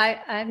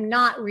I'm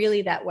not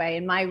really that way.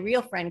 In my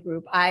real friend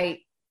group, I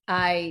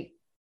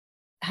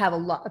have a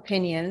lot of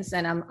opinions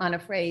and I'm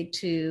unafraid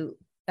to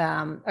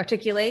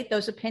articulate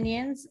those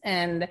opinions,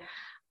 and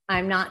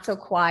I'm not so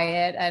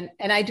quiet,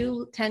 and I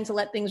do tend to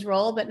let things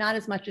roll, but not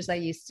as much as I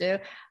used to.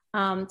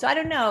 So I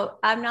don't know.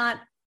 I'm not,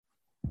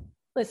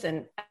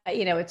 listen,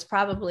 it's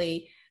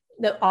probably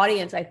the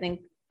audience, I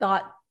think,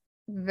 thought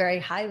very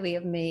highly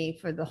of me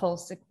for the whole,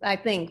 I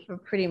think for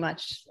pretty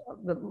much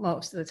the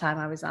most of the time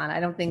I was on. I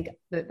don't think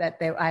that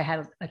I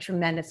had a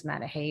tremendous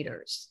amount of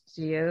haters.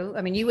 Do you?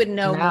 I mean, you would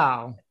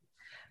know.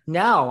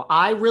 No,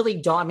 I really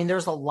don't. I mean,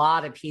 there's a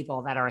lot of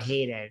people that are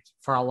hated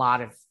for a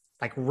lot of,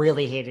 like,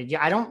 really hated you.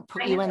 I don't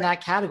put you in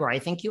that category. I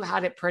think you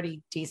had it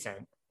pretty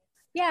decent.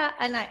 Yeah.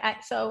 And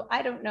so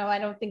I don't know. I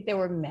don't think there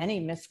were many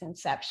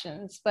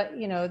misconceptions, but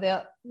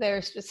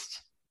there's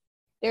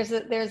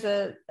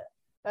a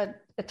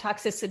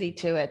toxicity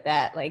to it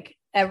that, like,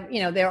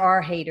 there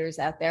are haters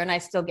out there, and I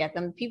still get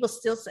them. People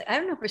still say, I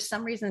don't know, for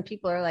some reason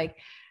people are like,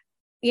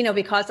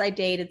 because I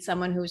dated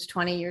someone who's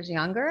 20 years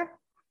younger,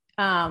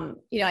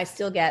 I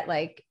still get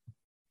like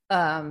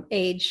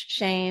age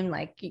shame,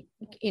 like,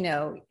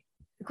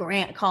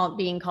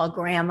 being called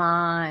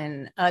grandma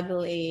and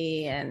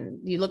ugly, and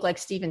you look like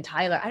Steven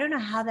Tyler. I don't know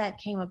how that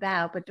came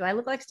about, but do I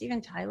look like Steven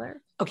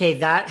Tyler? Okay,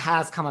 that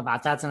has come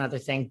about. That's another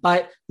thing.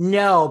 But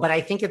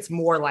I think it's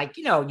more like,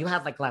 you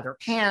have like leather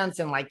pants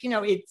and like,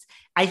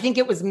 I think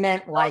it was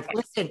meant like, okay.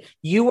 Listen,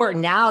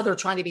 now they're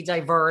trying to be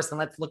diverse, and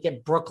let's look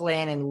at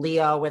Brooklyn and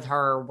Leo with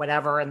her,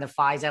 whatever, and the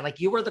FISA. Like,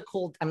 you were the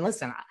cool,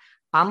 listen,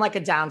 I'm like a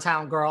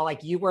downtown girl.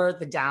 Like, you were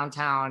the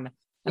downtown.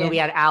 I mean, we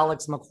had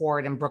Alex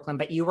McCord in Brooklyn,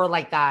 but you were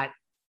like that.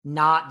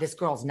 This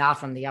girl's not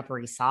from the Upper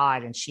East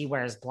Side, and she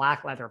wears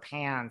black leather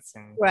pants.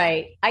 And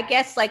right. I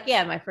guess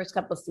my first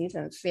couple of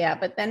seasons. Yeah.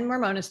 But then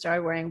Ramona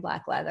started wearing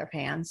black leather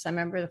pants. I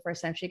remember the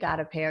first time she got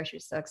a pair, she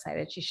was so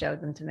excited. She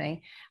showed them to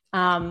me.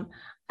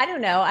 I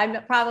don't know.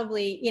 I'm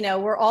probably,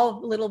 we're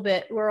all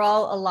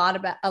a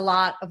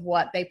lot of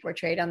what they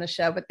portrayed on the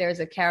show, but there's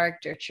a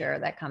caricature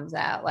that comes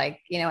out, like,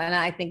 and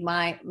I think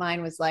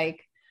mine was like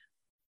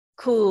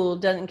cool,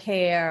 doesn't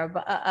care,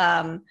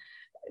 but,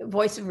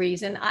 voice of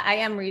reason. I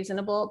am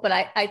reasonable, but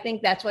I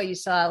think that's why you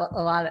saw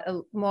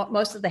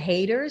most of the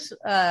haters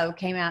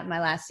came out in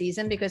my last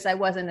season, because I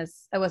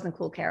wasn't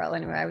cool Carole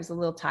anyway. I was a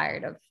little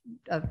tired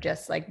of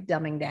just like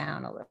dumbing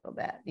down a little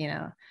bit,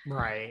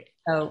 Right.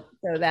 So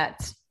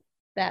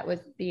that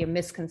would be a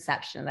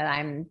misconception that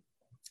I'm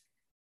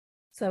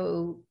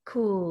so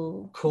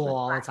cool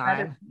all the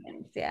time.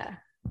 Yeah.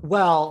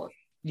 Well,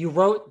 you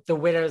wrote The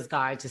Widow's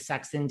Guide to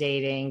Sex and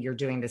Dating. You're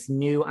doing this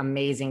new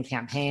amazing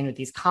campaign with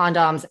these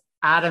condoms.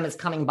 Adam is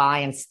coming by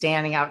and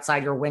standing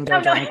outside your window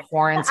during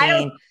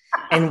quarantine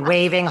and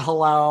waving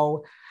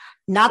hello.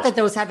 Not that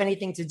those have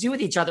anything to do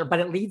with each other, but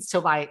it leads to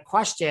my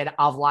question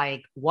of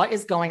like, what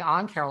is going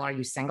on, Carole? Are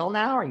you single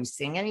now? Are you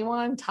seeing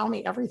anyone? Tell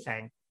me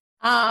everything.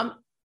 I'm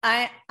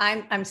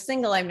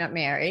single. I'm not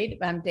married.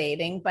 I'm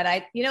dating, but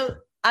I'm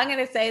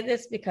going to say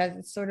this because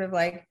it's sort of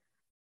like,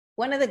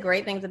 one of the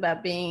great things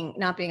about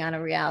not being on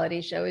a reality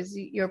show is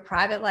your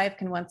private life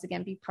can once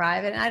again be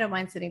private. And I don't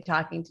mind sitting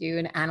talking to you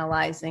and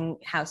analyzing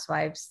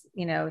Housewives,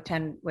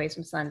 10 Ways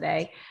from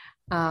Sunday,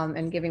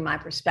 and giving my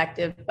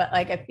perspective. But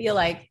like, I feel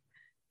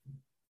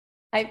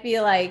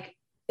like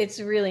it's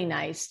really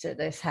nice to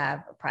just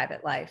have a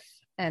private life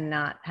and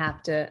not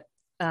have to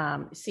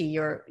see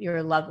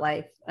your love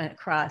life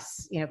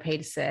across,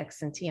 Page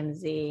Six and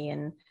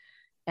TMZ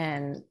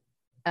and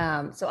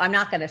so I'm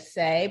not going to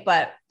say,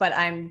 but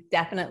I'm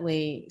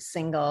definitely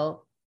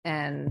single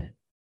and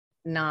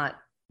not,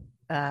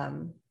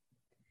 not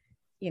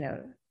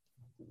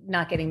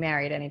getting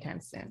married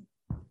anytime soon.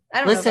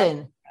 I don't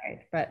know married,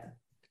 but.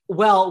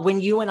 Well,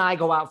 when you and I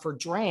go out for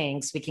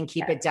drinks, we can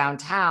keep it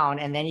downtown,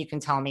 and then you can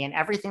tell me, and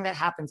everything that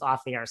happens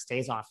off the air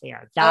stays off the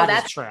air.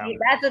 That's true.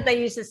 That's what they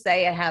used to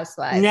say at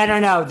Housewives.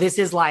 No. This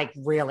is like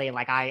really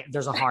like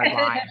there's a hard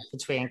line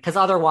between, because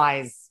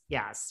otherwise,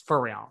 yes,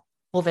 for real.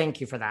 Well,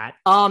 thank you for that.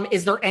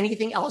 Is there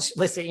anything else?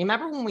 Listen, you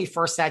remember when we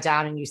first sat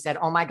down and you said,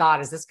 oh my God,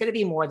 is this going to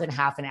be more than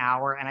half an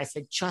hour? And I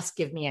said, just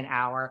give me an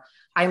hour.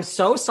 I'm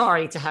so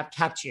sorry to have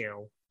kept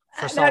you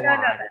for so long. No,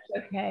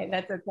 that's okay.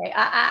 That's okay.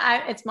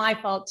 I it's my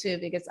fault too,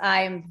 because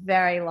I am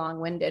very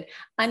long-winded.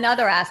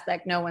 Another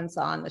aspect no one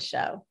saw on the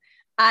show.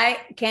 I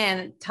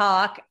can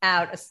talk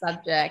out a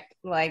subject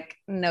like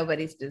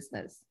nobody's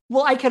business.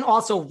 Well, I can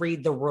also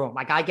read the room.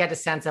 Like I get a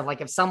sense of like,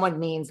 if someone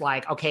means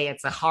like, okay,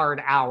 it's a hard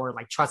hour,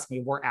 like, trust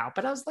me, we're out.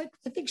 But I was like,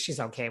 I think she's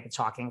okay with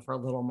talking for a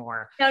little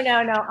more. No.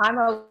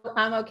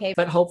 I'm okay.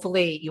 But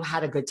hopefully you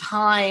had a good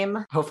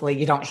time. Hopefully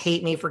you don't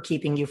hate me for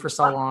keeping you for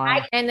so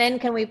long. And then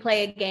can we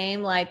play a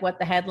game? Like what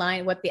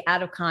the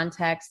out of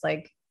context,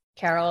 like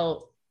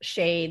Carol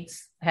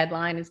Shades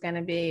headline is going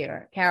to be,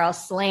 or Carol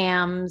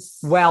slams.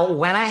 Well,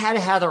 when I had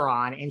Heather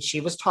on and she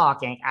was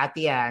talking at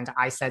the end,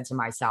 I said to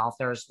myself,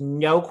 there's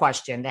no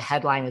question. The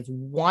headline is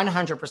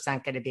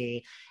 100% going to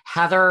be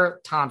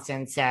Heather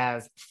Thompson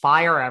says,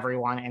 fire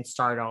everyone and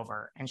start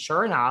over. And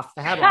sure enough,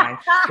 the headline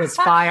was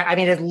fire. I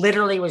mean, it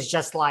literally was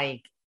just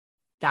like,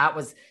 that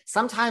was,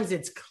 sometimes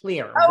it's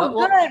clear.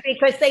 Good,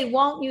 because they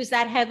won't use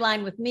that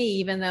headline with me,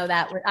 even though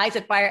I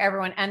said fire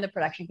everyone and the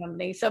production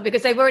company. So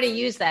because they've already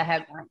used that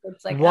headline,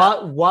 it's like,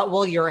 what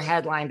will your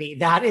headline be?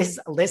 That is,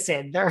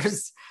 listen,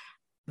 there's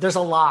a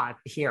lot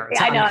here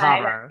to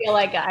uncover.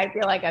 I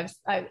feel like I've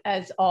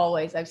as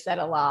always, I've said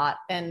a lot,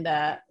 and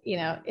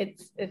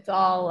it's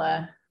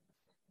all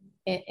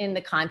in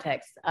the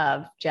context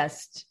of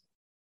just,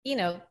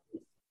 I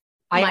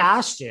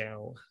asked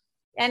you.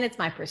 And it's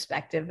my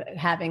perspective,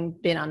 having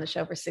been on the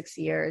show for 6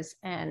 years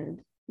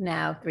and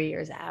now 3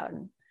 years out.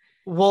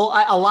 Well,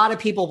 a lot of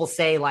people will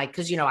say like,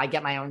 because, I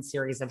get my own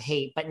series of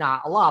hate, but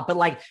not a lot. But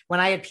like when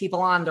I had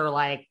people on, they're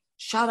like,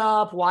 shut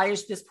up. Why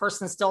is this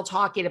person still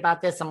talking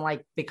about this? I'm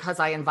like,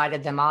 because I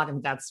invited them on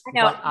and that's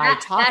what I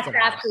talked about.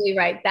 That's absolutely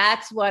right.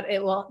 That's what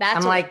it will.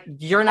 I'm like,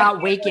 you're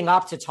not waking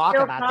up to talk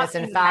about this.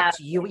 In fact,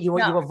 you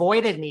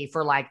avoided me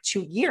for like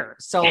 2 years.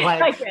 So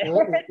like,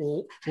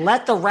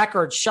 let the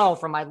record show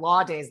from my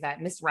law days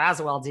that Miss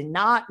RADZIWILL did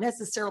not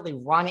necessarily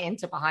run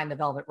into behind the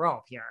velvet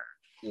rope here.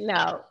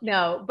 No,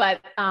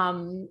 but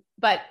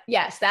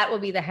yes, that will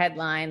be the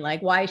headline.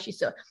 Like, why is she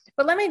so?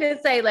 But let me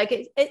just say,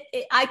 like,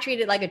 I treat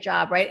it like a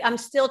job, right? I'm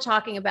still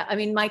talking about,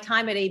 my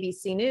time at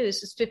ABC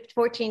News is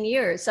 14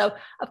 years. So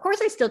of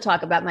course I still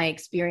talk about my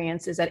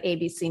experiences at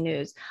ABC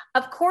News.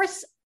 Of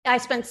course, I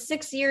spent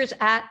 6 years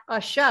at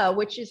a show,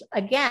 which is,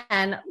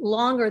 again,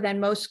 longer than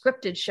most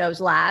scripted shows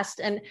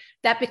last. And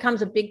that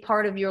becomes a big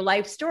part of your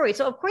life story.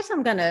 So of course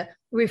I'm going to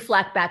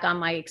reflect back on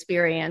my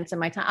experience and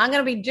my time. I'm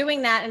going to be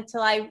doing that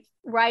until I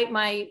write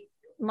my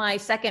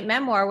second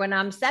memoir when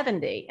I'm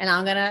 70, and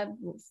I'm going to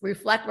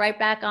reflect right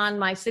back on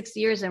my 6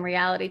 years in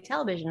reality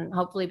television.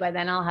 Hopefully by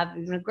then I'll have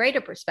even a greater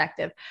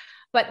perspective,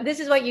 but this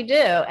is what you do.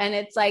 And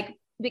it's like,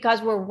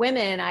 because we're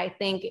women, I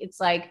think it's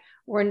like,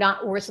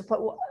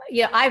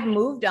 I've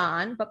moved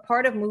on, but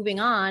part of moving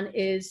on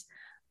is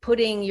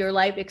putting your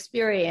life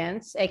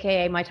experience,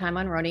 AKA my time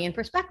on RHONY, in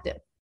perspective.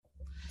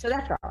 So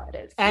that's all it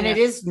is. And it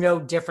is no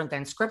different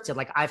than scripted.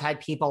 Like I've had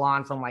people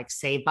on from like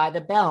Saved by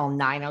the Bell,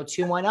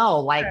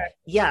 90210. Like,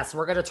 yes,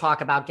 we're going to talk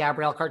about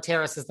Gabrielle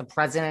Carteris as the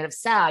president of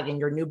SAG and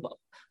your new book.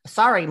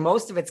 Sorry,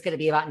 most of it's going to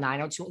be about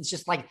 902. It's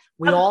just like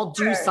we all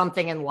do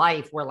something in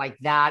life where like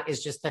that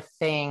is just the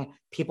thing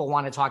people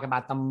want to talk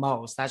about the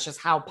most. That's just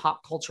how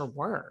pop culture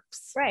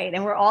works. Right.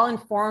 And we're all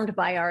informed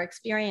by our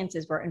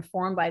experiences. We're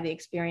informed by the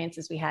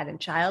experiences we had in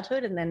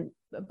childhood, and then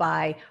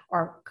by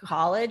our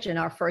college and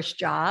our first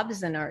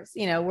jobs, and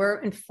we're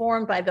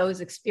informed by those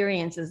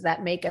experiences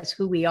that make us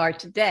who we are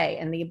today.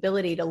 And the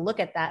ability to look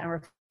at that and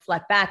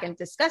reflect back and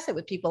discuss it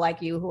with people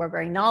like you who are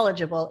very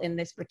knowledgeable in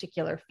this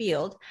particular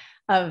field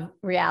of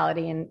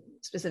reality, and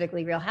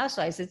specifically Real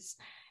Housewives.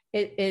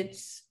 It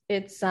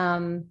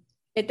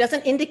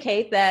doesn't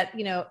indicate that,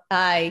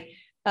 I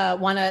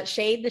want to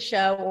shade the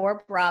show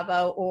or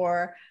Bravo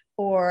or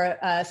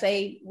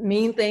say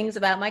mean things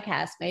about my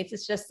castmates.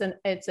 It's just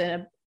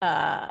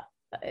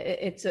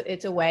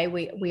it's a way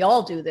we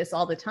all do this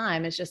all the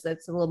time. It's just that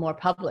it's a little more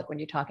public when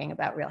you're talking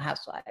about Real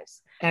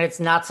Housewives. And it's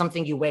not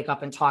something you wake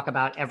up and talk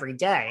about every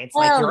day. It's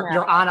like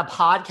you're on a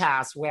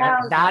podcast where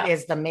that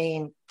is the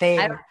main thing.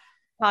 I don't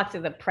talk to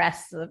the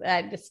press.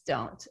 I just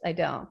don't. I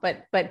don't.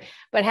 But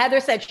Heather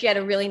said she had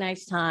a really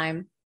nice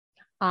time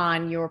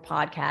on your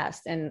podcast,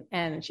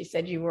 and she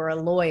said you were a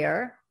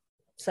lawyer.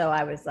 So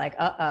I was like,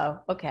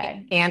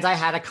 okay. And I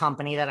had a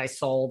company that I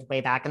sold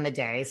way back in the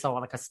day. So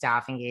like a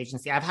staffing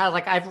agency. I've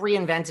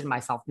reinvented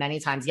myself many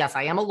times. Yes,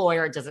 I am a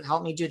lawyer. Does it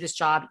help me do this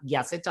job?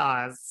 Yes, it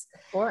does.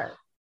 Of course.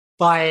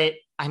 But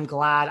I'm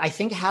glad. I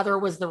think Heather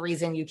was the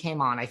reason you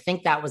came on. I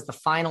think that was the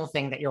final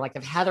thing that you're like,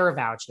 if Heather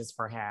vouches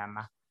for him.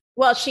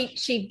 Well,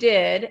 she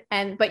did.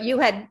 But you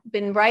had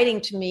been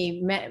writing to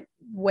me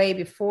way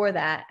before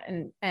that.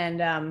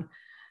 And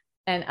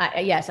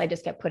I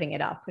just kept putting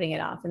it off.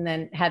 And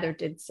then Heather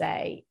did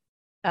say,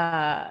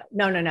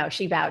 no,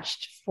 she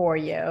vouched for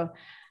you.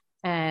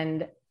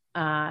 And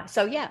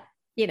so, yeah,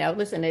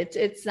 listen,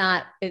 it's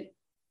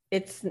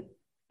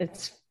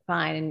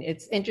fine. And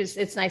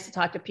it's nice to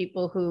talk to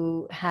people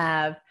who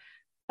have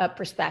a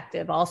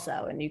perspective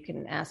also. And you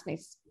can ask me,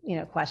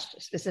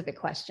 specific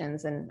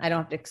questions, and I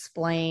don't have to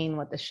explain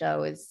what the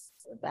show is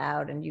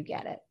about, and you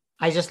get it.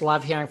 I just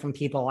love hearing from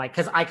people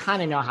because I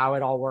kind of know how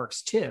it all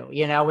works too,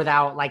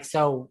 without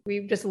so.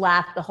 We've just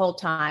laughed the whole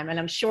time. And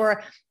I'm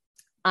sure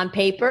on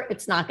paper,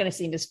 it's not going to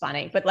seem as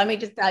funny, but let me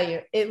just tell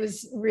you, it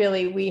was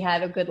really, we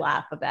had a good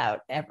laugh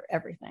about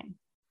everything.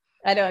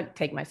 I don't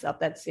take myself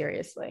that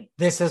seriously.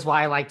 This is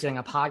why I like doing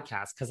a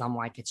podcast. Cause I'm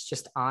like, it's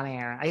just on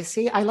air.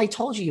 I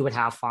told you would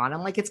have fun.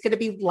 I'm like, it's going to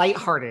be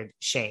lighthearted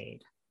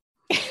shade.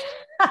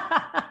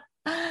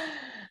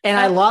 And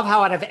I love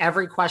how out of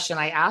every question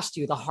I asked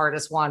you, the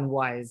hardest one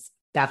was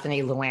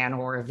Bethenny, Luann,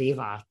 or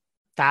Aviva.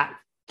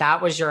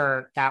 That was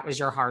your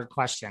hard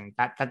question.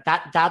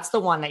 That's the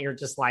one that you're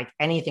just like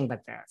anything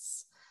but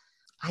this.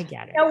 I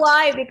get it. You know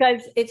why?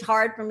 Because it's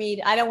hard for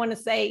me. I don't want to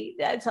say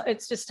that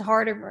it's just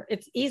harder.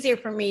 It's easier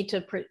for me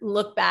to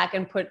look back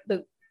and put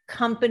the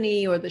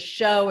company or the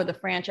show or the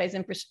franchise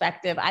in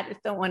perspective. I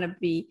just don't want to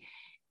be,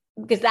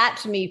 because that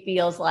to me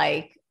feels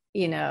like,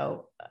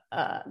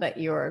 that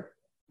you're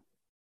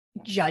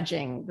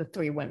judging the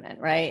three women,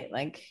 right?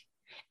 Like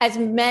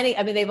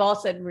they've all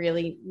said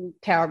really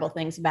terrible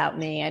things about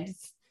me.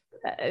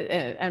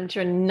 I'm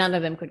sure none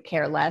of them could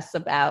care less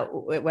about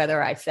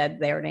whether I said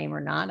their name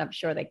or not. I'm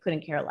sure they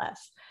couldn't care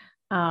less.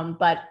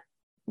 But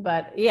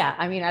yeah,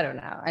 I don't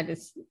know.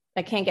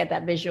 I can't get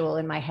that visual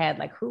in my head.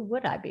 Like, who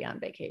would I be on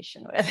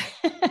vacation with?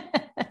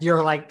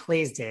 You're like,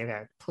 please,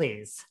 David,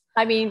 please.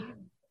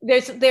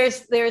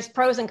 There's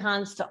pros and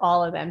cons to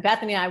all of them.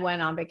 Bethenny and I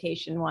went on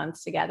vacation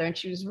once together, and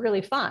she was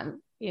really fun.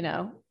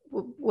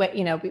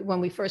 When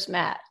we first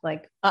met,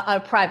 like a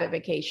private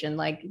vacation,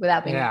 like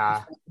without being,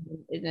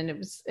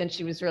 and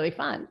she was really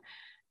fun.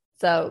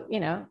 So,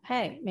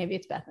 hey, maybe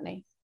it's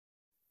Bethenny.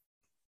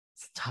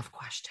 It's a tough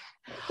question.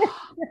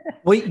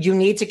 Well, you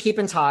need to keep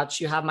in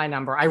touch. You have my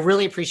number. I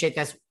really appreciate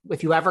this.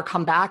 If you ever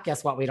come back,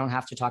 guess what? We don't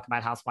have to talk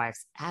about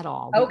Housewives at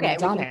all. Okay. We've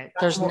done it.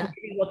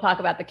 We'll talk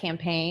about the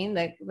campaign,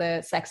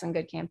 the Sex and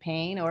Good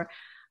campaign, or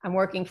I'm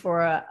working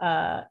for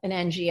an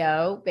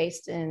NGO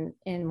based in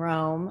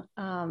Rome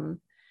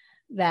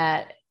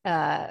that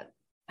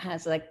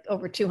has like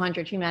over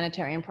 200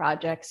 humanitarian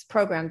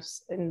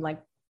programs in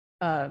like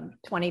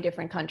 20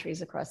 different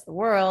countries across the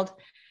world.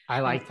 I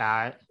like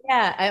that.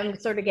 Yeah, I'm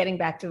sort of getting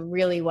back to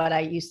really what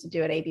I used to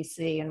do at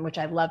ABC, and which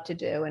I love to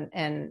do.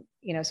 And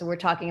so we're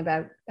talking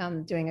about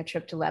doing a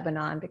trip to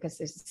Lebanon because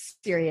there's a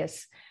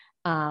serious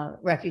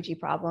refugee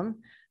problem,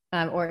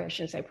 or I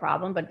shouldn't say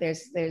problem, but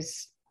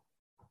there's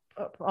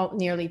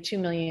nearly 2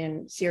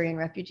 million Syrian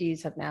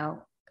refugees have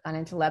now gone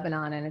into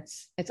Lebanon, and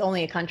it's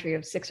only a country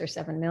of 6 or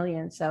 7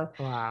 million. So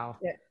wow,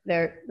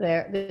 they're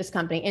this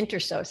company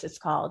Intersos, it's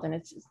called,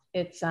 and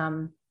it's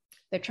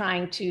they're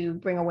trying to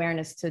bring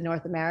awareness to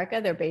North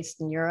America. They're based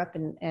in Europe,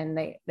 and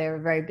they're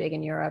very big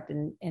in Europe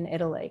and in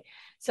Italy.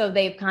 So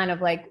they've kind of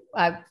like,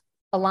 I've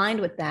aligned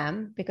with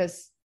them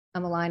because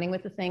I'm aligning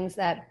with the things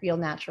that feel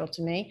natural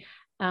to me,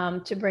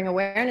 to bring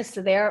awareness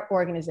to their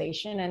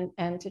organization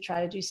and to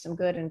try to do some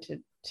good and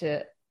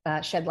to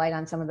shed light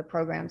on some of the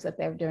programs that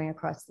they're doing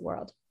across the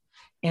world.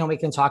 And we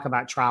can talk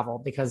about travel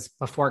because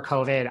before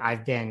COVID,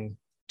 I've been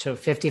to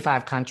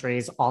 55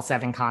 countries, all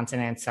 7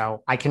 continents.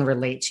 So I can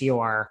relate to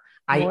your,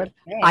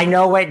 I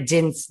know what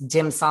dim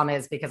sum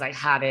is because I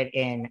had it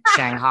in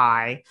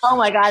Shanghai. Oh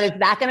my God. Is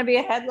that going to be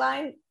a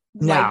headline?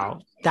 No,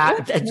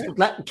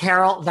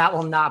 Carol, that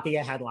will not be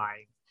a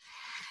headline.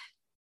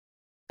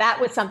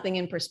 That was something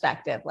in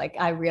perspective. Like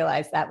I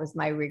realized that was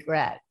my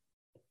regret.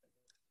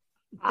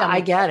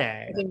 I get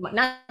it.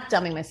 Not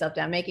dumbing myself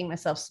down, making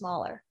myself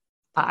smaller.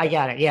 I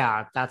get it.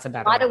 Yeah, that's a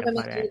better way to put it. A lot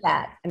of women do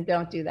that and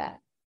don't do that.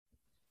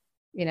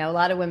 A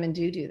lot of women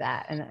do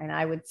that. And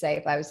I would say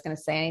if I was going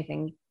to say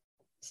anything,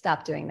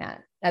 stop doing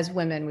that. As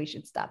women, we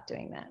should stop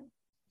doing that.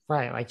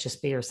 Right. Like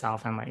just be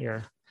yourself and let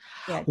your,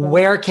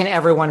 where can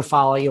everyone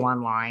follow you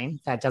online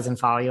that doesn't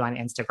follow you on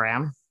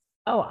Instagram?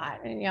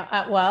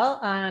 Well,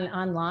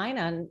 online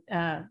on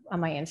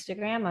my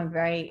Instagram,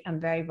 I'm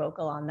very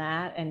vocal on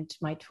that, and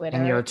my Twitter.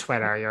 And your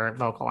Twitter, you're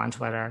vocal on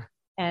Twitter.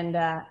 And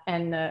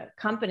the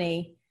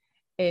company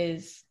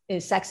is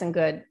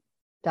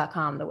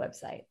sexandgood.com, the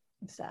website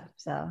and stuff.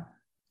 So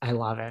I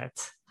love it.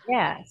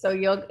 Yeah.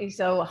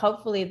 So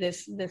hopefully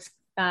this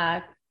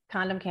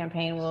condom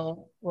campaign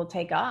will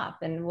take off,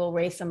 and we'll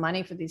raise some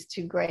money for these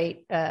two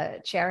great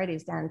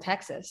charities down in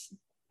Texas,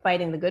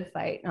 fighting the good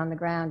fight on the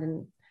ground.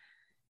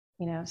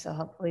 And so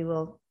hopefully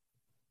I'll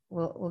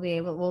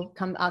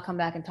come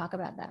back and talk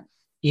about that.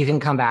 You can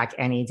come back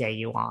any day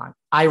you want.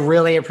 I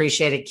really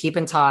appreciate it. Keep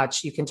in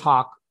touch. You can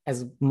talk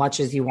as much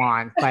as you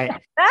want, but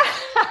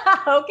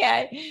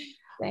okay.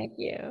 Thank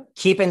you.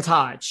 Keep in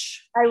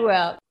touch. I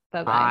will.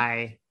 Bye-bye.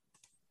 Bye.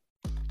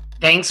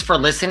 Thanks for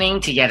listening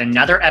to yet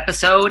another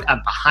episode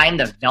of Behind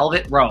the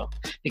Velvet Rope.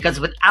 Because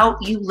without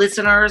you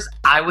listeners,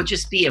 I would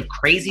just be a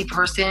crazy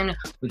person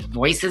with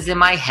voices in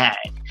my head.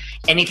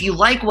 And if you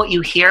like what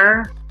you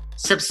hear,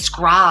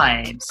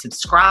 subscribe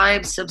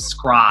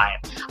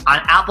on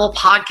Apple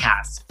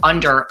Podcasts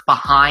under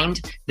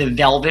Behind the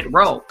Velvet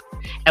Rope.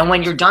 And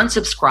when you're done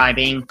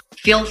subscribing,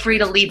 feel free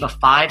to leave a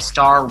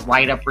 5-star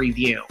write-up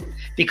review,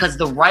 because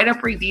the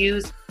write-up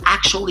reviews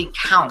actually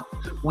count.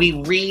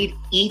 We read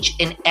each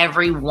and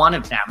every one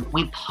of them.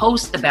 We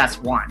post the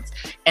best ones,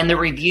 and the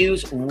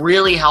reviews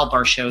really help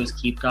our shows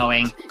keep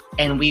going.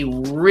 And we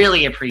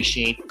really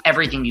appreciate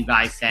everything you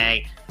guys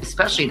say,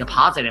 especially the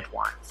positive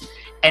ones.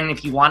 And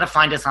if you want to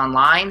find us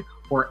online,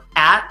 we're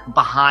at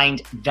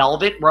Behind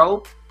Velvet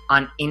Rope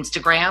on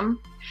Instagram.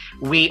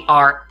 We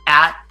are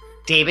at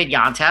David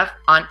Yontef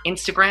on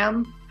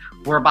Instagram.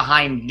 We're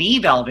Behind the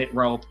Velvet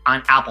Rope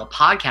on Apple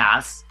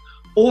Podcasts.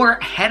 Or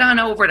head on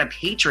over to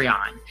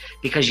Patreon,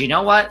 because you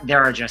know what?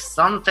 There are just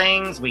some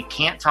things we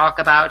can't talk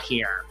about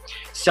here.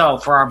 So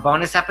for our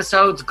bonus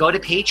episodes, go to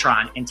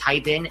Patreon and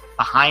type in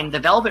Behind the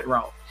Velvet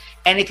Rope.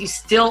 And if you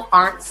still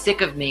aren't sick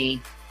of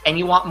me and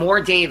you want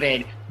more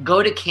David,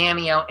 go to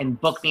Cameo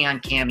and book me on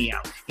Cameo.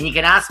 And you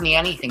can ask me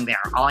anything there.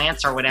 I'll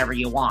answer whatever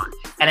you want.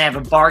 And I have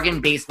a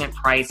bargain basement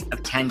price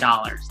of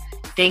 $10.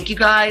 Thank you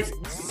guys.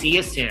 See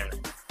you soon.